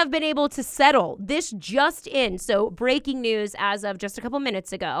 they have been able to settle. This just in. So breaking news as of just a couple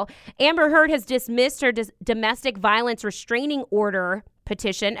minutes ago. Amber Heard has dismissed her domestic violence restraining order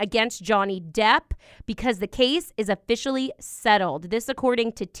petition against Johnny Depp because the case is officially settled. This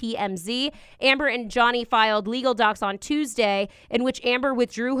according to TMZ. Amber and Johnny filed legal docs on Tuesday in which Amber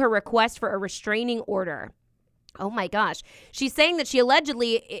withdrew her request for a restraining order. Oh my gosh. She's saying that she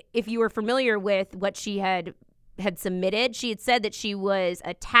allegedly, if you were familiar with what she had submitted, she had said that she was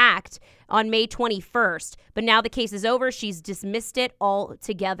attacked on May 21st, but now the case is over. She's dismissed it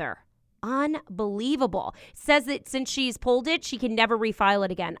altogether. Unbelievable. Says that since she's pulled it, she can never refile it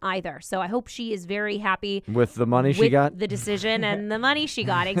again either. So I hope she is very happy with the money she got, the decision and the money she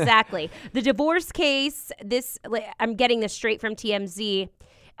got. Exactly. The divorce case, I'm getting this straight from TMZ.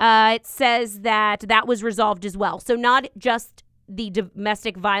 It says that was resolved as well. So not just the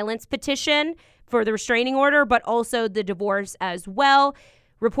domestic violence petition for the restraining order, but also the divorce as well.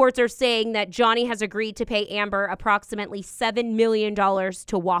 Reports are saying that Johnny has agreed to pay Amber approximately $7 million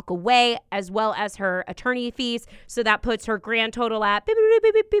to walk away, as well as her attorney fees. So that puts her grand total at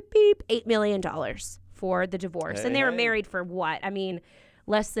 $8 million for the divorce. And they were married for what? I mean,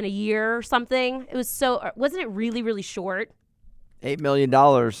 less than a year or something. It was wasn't it really, really short? $8 million.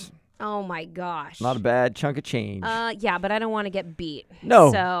 Oh my gosh. Not a bad chunk of change. Yeah, but I don't want to get beat.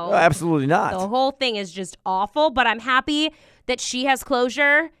 No, so absolutely not. The whole thing is just awful, but I'm happy that she has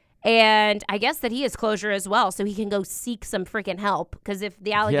closure, and I guess that he has closure as well, so he can go seek some freaking help, because if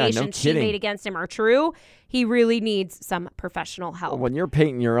the allegations she made against him are true, he really needs some professional help. When you're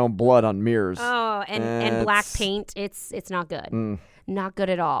painting your own blood on mirrors. Oh, and black paint, it's not good. Not good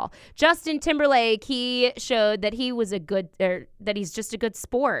at all. Justin Timberlake, he showed that that he's just a good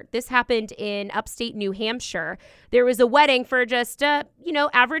sport. This happened in upstate New Hampshire. There was a wedding for just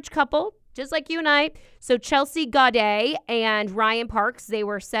average couple, just like you and I. So Chelsea Gaudet and Ryan Parks, they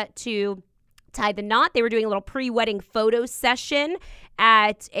were set to tie the knot. They were doing a little pre-wedding photo session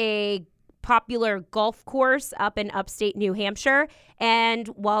at a popular golf course up in upstate New Hampshire. And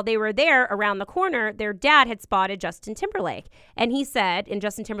while they were there around the corner, their dad had spotted Justin Timberlake. And he said, and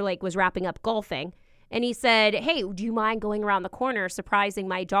Justin Timberlake was wrapping up golfing, and he said, hey, do you mind going around the corner surprising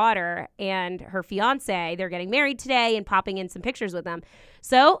my daughter and her fiance? They're getting married today, and popping in some pictures with them.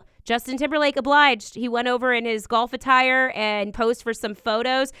 So Justin Timberlake obliged. He went over in his golf attire and posed for some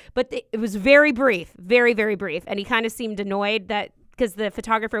photos, but it was very brief, very, very brief. And he kind of seemed annoyed because the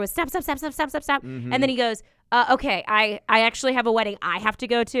photographer was stop. Mm-hmm. And then he goes, okay, I actually have a wedding I have to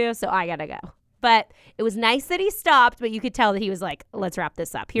go to, so I got to go. But it was nice that he stopped, but you could tell that he was like, let's wrap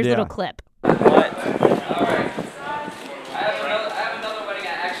this up. Here's a little clip. What? All right. I have another wedding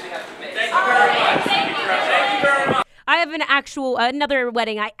I actually have to make. Thank you very much. I have another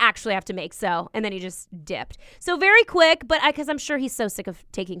wedding I actually have to make, and then he just dipped. So very quick, but because I'm sure he's so sick of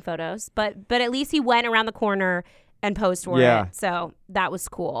taking photos, but at least he went around the corner and posed for it. So that was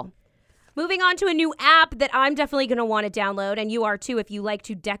cool. Moving on to a new app that I'm definitely going to want to download, and you are too if you like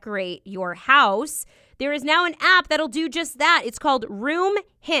to decorate your house. There is now an app that'll do just that. It's called Room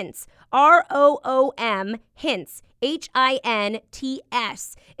Hints. ROOM Hints.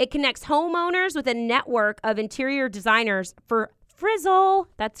 HINTS. It connects homeowners with a network of interior designers for frizzle.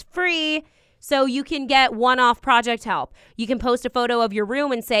 That's free. So you can get one-off project help. You can post a photo of your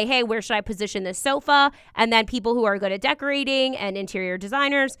room and say, hey, where should I position this sofa? And then people who are good at decorating and interior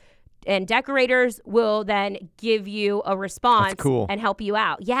designers and decorators will then give you a response and help you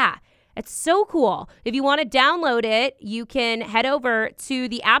out. Yeah, it's so cool. If you want to download it, you can head over to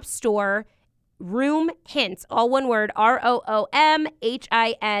the App Store. Room Hints, all one word, ROOMHINTS.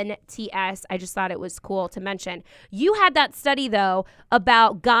 I just thought it was cool to mention. You had that study, though,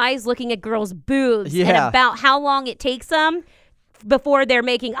 about guys looking at girls' boobs and about how long it takes them before they're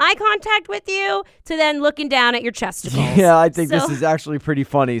making eye contact with you to then looking down at your chesticles. Yeah, I think this is actually pretty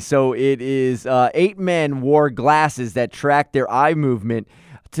funny. So it is 8 men wore glasses that tracked their eye movement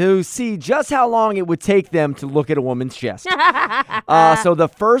to see just how long it would take them to look at a woman's chest. So the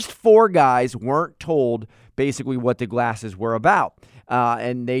first 4 guys weren't told basically what the glasses were about.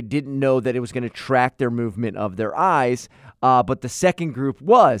 And they didn't know that it was going to track their movement of their eyes. But the second group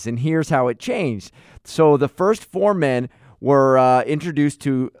was, and here's how it changed. So the first 4 men were introduced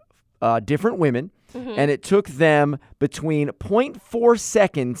to different women, and it took them between 0.4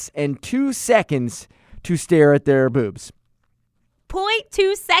 seconds and 2 seconds to stare at their boobs.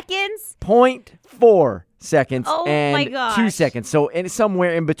 0.2 seconds? 0.4 seconds Oh and my gosh. 2 seconds. So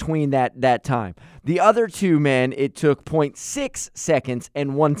somewhere in between that time. The other 2 men, it took 0.6 seconds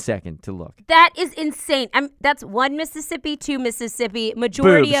and 1 second to look. That is insane. That's 1 Mississippi, 2 Mississippi.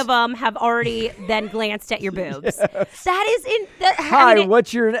 Majority Boobs. of them have already then glanced at your boobs. That is Hi,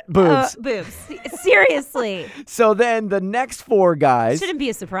 what's your boobs? Boobs. Seriously. So then the next 4 guys, Shouldn't be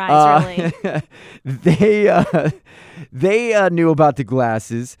a surprise, really. they knew about the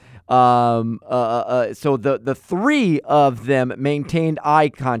glasses. So the 3 of them maintained eye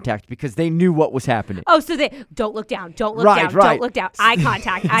contact because they knew what was happening. Oh, so they don't look down, don't look Right, down, right. don't look down. Eye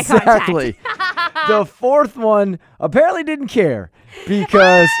contact, eye Exactly. contact. The 4th one apparently didn't care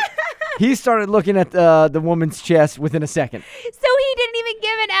because he started looking at the woman's chest within a second. So he didn't even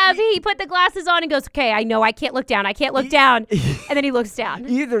give an F. He put the glasses on and goes, okay, I know I can't look down. I can't look down. And then he looks down.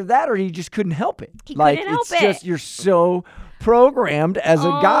 Either that or he just couldn't help it. He like couldn't help it's it. just you're so programmed as a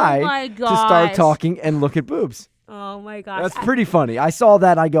Oh guy my to start gosh. talking and look at boobs. Oh, my gosh. That's pretty funny. I saw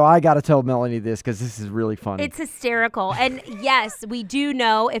that. I go, I got to tell Melanie this because this is really funny. It's hysterical. And yes, we do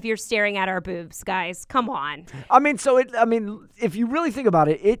know if you're staring at our boobs, guys. Come on. I mean, if you really think about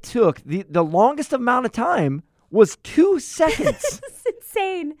it, it took the longest amount of time was 2 seconds. It's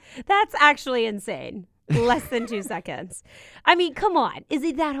insane. That's actually insane. Less than 2 seconds. I mean, come on. Is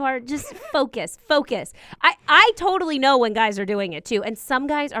it that hard? Just focus. I totally know when guys are doing it too. And some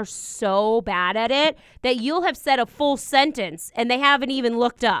guys are so bad at it that you'll have said a full sentence and they haven't even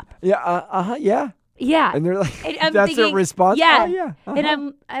looked up. Yeah, yeah. Yeah. And they're like, And I'm that's thinking, their response? Yeah. Oh, yeah.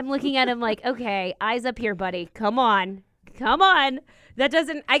 And I'm looking at him like, okay, eyes up here, buddy. Come on. That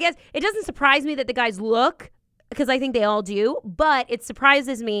doesn't, I guess, it doesn't surprise me that the guys look because I think they all do, but it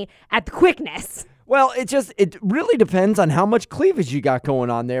surprises me at the quickness. Well, it really depends on how much cleavage you got going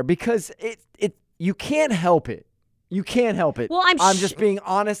on there because you can't help it. You can't help it. Well, I'm just being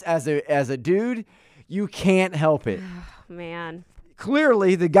honest as a dude. You can't help it. Man.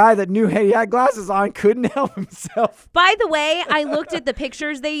 Clearly, the guy that knew he had glasses on couldn't help himself. By the way, I looked at the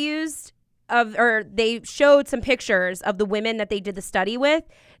pictures they used they showed some pictures of the women that they did the study with.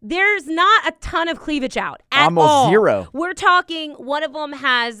 There's not a ton of cleavage out at Almost all. zero. We're talking one of them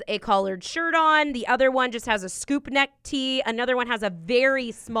has a collared shirt on. The other one just has a scoop neck tee. Another one has a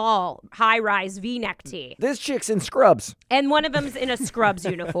very small high-rise V-neck tee. This chick's in scrubs. And one of them's in a Scrubs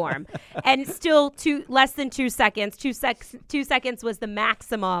uniform. And still less than 2 seconds. 2 seconds was the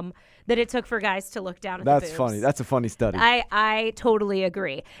maximum that it took for guys to look down at the boobs. That's funny. That's a funny study. I totally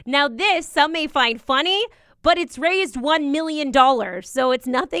agree. Now this, some may find funny, but it's raised $1 million, so it's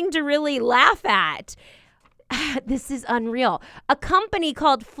nothing to really laugh at. This is unreal. A company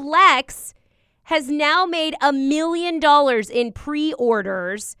called Flex has now made $1 million in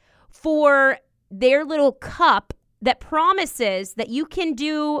pre-orders for their little cup that promises that you can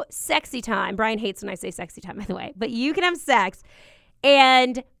do sexy time. Brian hates when I say sexy time, by the way, but you can have sex.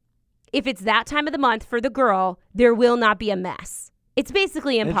 And if it's that time of the month for the girl, there will not be a mess. It's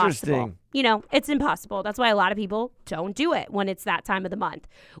basically impossible. Interesting. You know, it's impossible. That's why a lot of people don't do it when it's that time of the month.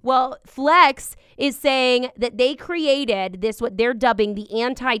 Well, Flex is saying that they created this, what they're dubbing the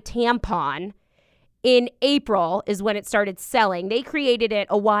anti-tampon. In April is when it started selling. They created it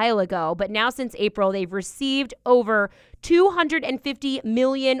a while ago, but now since April, they've received over 250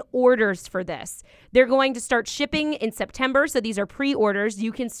 million orders for this. They're going to start shipping in September, so these are pre-orders.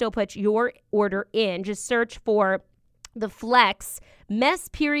 You can still put your order in. Just search for the Flex mess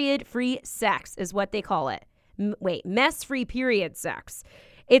period free sex is what they call it. Mess free period sex.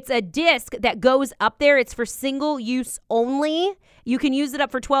 It's a disc that goes up there. It's for single use only. You can use it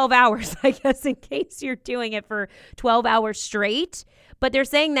up for 12 hours, I guess, in case you're doing it for 12 hours straight. But they're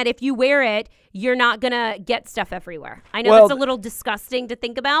saying that if you wear it, you're not going to get stuff everywhere. I know that's a little disgusting to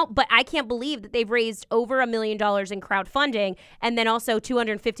think about, but I can't believe that they've raised over $1 million in crowdfunding and then also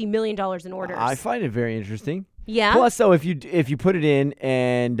 $250 million in orders. I find it very interesting. Yeah. Plus, though, if you put it in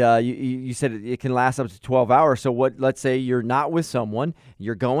and you said it can last up to 12 hours. So let's say you're not with someone,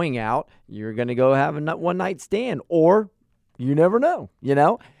 you're going out, you're going to go have a one night stand, or You never know,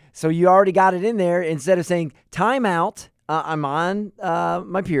 So you already got it in there. Instead of saying, time out, I'm on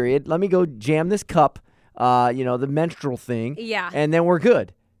my period. Let me go jam this cup, the menstrual thing. Yeah. And then we're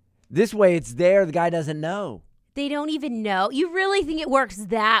good. This way it's there. The guy doesn't know. They don't even know. You really think it works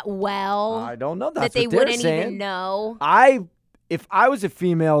that well? I don't know. That's that they what they're wouldn't saying. even know. If I was a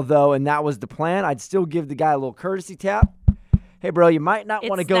female, though, and that was the plan, I'd still give the guy a little courtesy tap. Hey, bro, you might not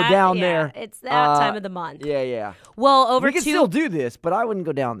want to go down there. It's that time of the month. Yeah. Well, we can still do this, but I wouldn't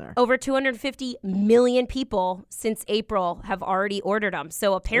go down there. Over 250 million people since April have already ordered them.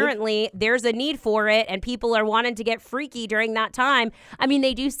 So apparently there's a need for it, and people are wanting to get freaky during that time. I mean,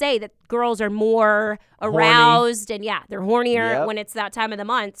 they do say that girls are more aroused, and they're hornier when it's that time of the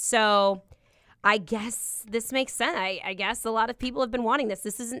month. So I guess this makes sense. I guess a lot of people have been wanting this.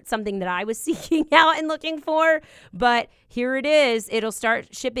 This isn't something that I was seeking out and looking for, but here it is. It'll start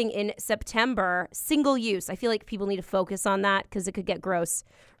shipping in September. Single use. I feel like people need to focus on that because it could get gross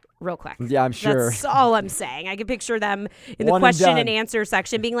real quick. Yeah, I'm sure. That's all I'm saying. I can picture them in the One question and answer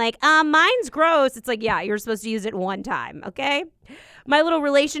section being like, mine's gross. It's like, you're supposed to use it one time, okay? My little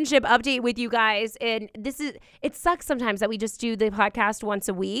relationship update with you guys, and it sucks sometimes that we just do the podcast once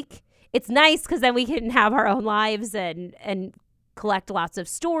a week. It's nice because then we can have our own lives and collect lots of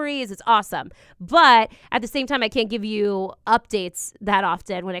stories. It's awesome. But at the same time, I can't give you updates that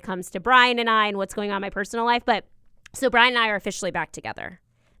often when it comes to Brian and I and what's going on in my personal life. But so Brian and I are officially back together.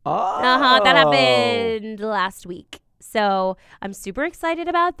 Oh. That happened last week. So I'm super excited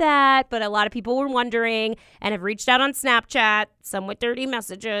about that. But a lot of people were wondering and have reached out on Snapchat, some with dirty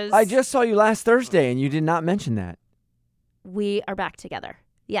messages. I just saw you last Thursday and you did not mention that. We are back together.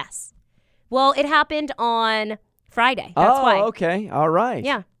 Yes. Well, it happened on Friday. That's why. Oh, okay. All right.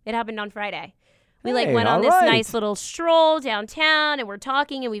 Yeah, it happened on Friday. We Hey, went on all this right. nice little stroll downtown, and we're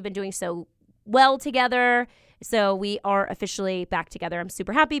talking, and we've been doing so well together. So we are officially back together. I'm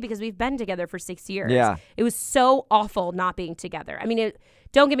super happy because we've been together for 6 years. Yeah. It was so awful not being together. I mean,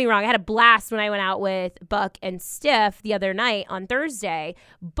 don't get me wrong. I had a blast when I went out with Buck and Stiff the other night on Thursday,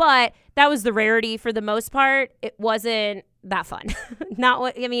 but that was the rarity for the most part. It wasn't that fun.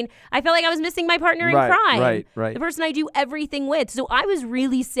 I felt like I was missing my partner in crime. Right. The person I do everything with. So I was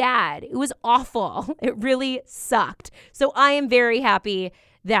really sad. It was awful. It really sucked. So I am very happy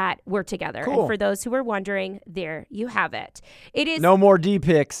that we're together. Cool. And for those who are wondering, there you have it. It is No more D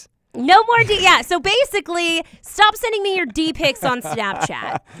pics. no more so basically, stop sending me your D pics on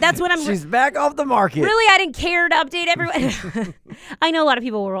Snapchat. That's what I'm She's back off the market. Really, I didn't care to update everyone. I know a lot of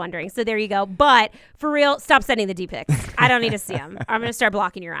people were wondering, so there you go. But for real, stop sending the D-pics. I don't need to see them. I'm going to start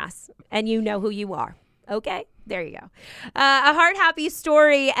blocking your ass, and you know who you are. Okay? There you go. A heart-happy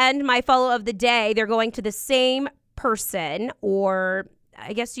story and my follow of the day. They're going to the same person, or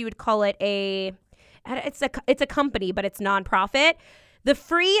I guess you would call it it's a company, but it's nonprofit. The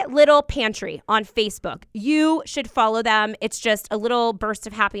Free Little Pantry on Facebook. You should follow them. It's just a little burst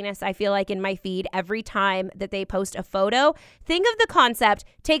of happiness, I feel like, in my feed every time that they post a photo. Think of the concept,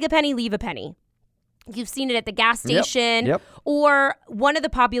 take a penny, leave a penny. You've seen it at the gas station. Yep. Or one of the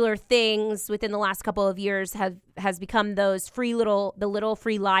popular things within the last couple of years has become those little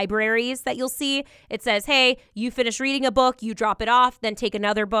free libraries that you'll see. It says, hey, you finish reading a book, you drop it off, then take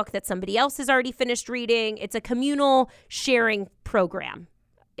another book that somebody else has already finished reading. It's a communal sharing program.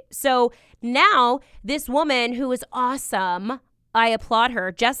 So now this woman who is awesome, I applaud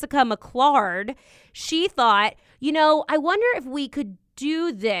her, Jessica McClard, she thought, I wonder if we could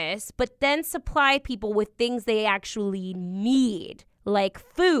do this, but then supply people with things they actually need, like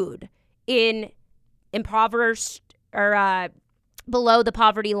food in impoverished or below the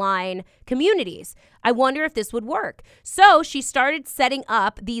poverty line communities. I wonder if this would work. So she started setting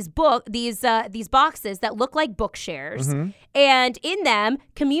up these boxes that look like book shares. Mm-hmm. And in them,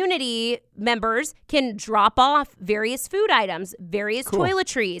 community members can drop off various food items, various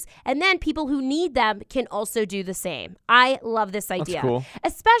toiletries, and then people who need them can also do the same. I love this idea. That's cool.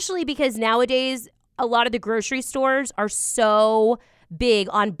 Especially because nowadays, a lot of the grocery stores are so big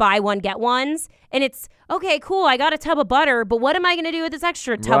on buy one, get ones. And it's, okay, cool, I got a tub of butter, but what am I going to do with this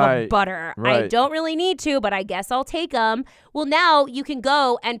extra tub of butter? Right. I don't really need to, but I guess I'll take them. Well, now you can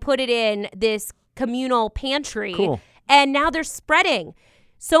go and put it in this communal pantry. Cool. And now they're spreading.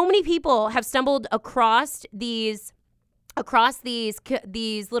 So many people have stumbled across these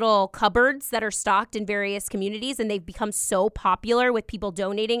little cupboards that are stocked in various communities, and they've become so popular with people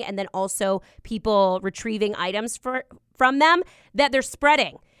donating and then also people retrieving items from them that they're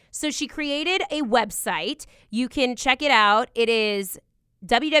spreading. So she created a website. You can check it out. It is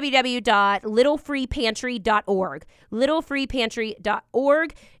www.littlefreepantry.org.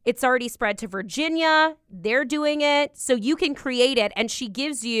 Littlefreepantry.org. It's already spread to Virginia. They're doing it. So you can create it, and she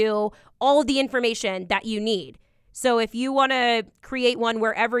gives you all the information that you need. So if you want to create one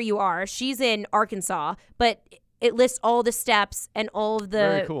wherever you are, she's in Arkansas, but it lists all the steps and all of the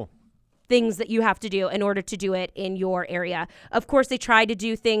Very cool. things that you have to do in order to do it in your area. Of course, they try to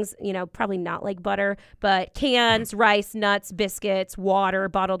do things, probably not like butter, but cans, rice, nuts, biscuits, water,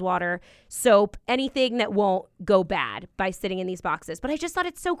 bottled water, soap, anything that won't go bad by sitting in these boxes. But I just thought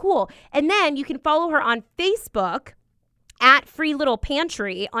it's so cool. And then you can follow her on Facebook at Free Little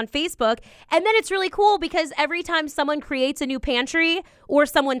Pantry on Facebook. And then it's really cool because every time someone creates a new pantry or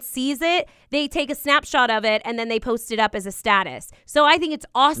someone sees it, they take a snapshot of it and then they post it up as a status. So I think it's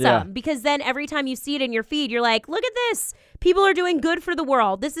awesome because then every time you see it in your feed, you're like, look at this. People are doing good for the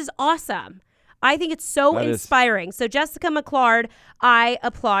world. This is awesome. I think it's so inspiring. So Jessica McClard, I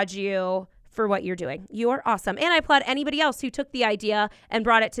applaud you for what you're doing. You are awesome. And I applaud anybody else who took the idea and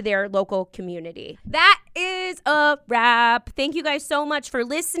brought it to their local community. That is a wrap. Thank you guys so much for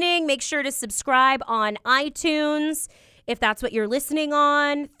listening. Make sure to subscribe on iTunes if that's what you're listening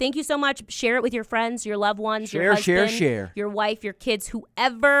on. Thank you so much. Share it with your friends, your loved ones, your husband, share. Your wife, your kids,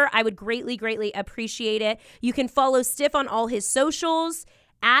 whoever. I would greatly, greatly appreciate it. You can follow Stiff on all his socials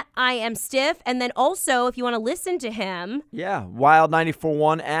at I Am Stiff. And then also, if you want to listen to him. Yeah, Wild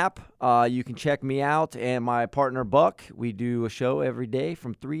 94.1 app. You can check me out and my partner, Buck. We do a show every day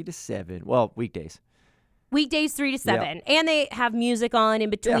from 3 to 7. Well, weekdays. Weekdays 3 to 7. Yeah. And they have music on in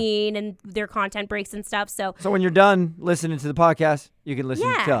between and their content breaks and stuff. So when you're done listening to the podcast, you can listen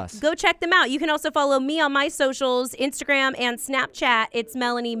to us. Go check them out. You can also follow me on my socials, Instagram and Snapchat. It's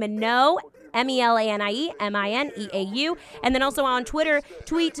Melanie Mineau. Melanie, Mineau. And then also on Twitter,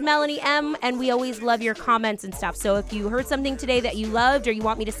 tweet Melanie M. And we always love your comments and stuff. So if you heard something today that you loved or you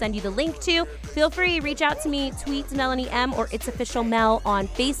want me to send you the link to, feel free, reach out to me, tweet Melanie M. or It's Official Mel on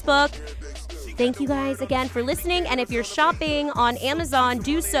Facebook. Thank you guys again for listening. And if you're shopping on Amazon,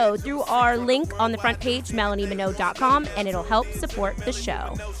 do so through our link on the front page, melaniemineau.com, and it'll help support the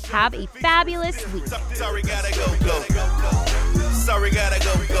show. Have a fabulous week. Sorry, gotta go. Sorry, gotta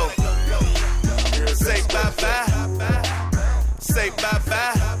go. Say bye-bye. Say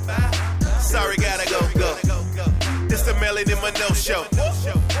bye-bye. Sorry, gotta go. It's the Melanie Mineau Show.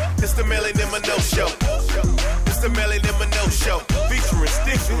 It's the Melanie Mineau Show. It's the Melanie Mineau Show. Featuring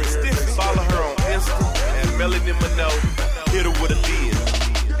Stiff. Follow her on Insta at Melanie Mineau. Hit her with a D.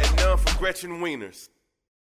 And none from Gretchen Wieners.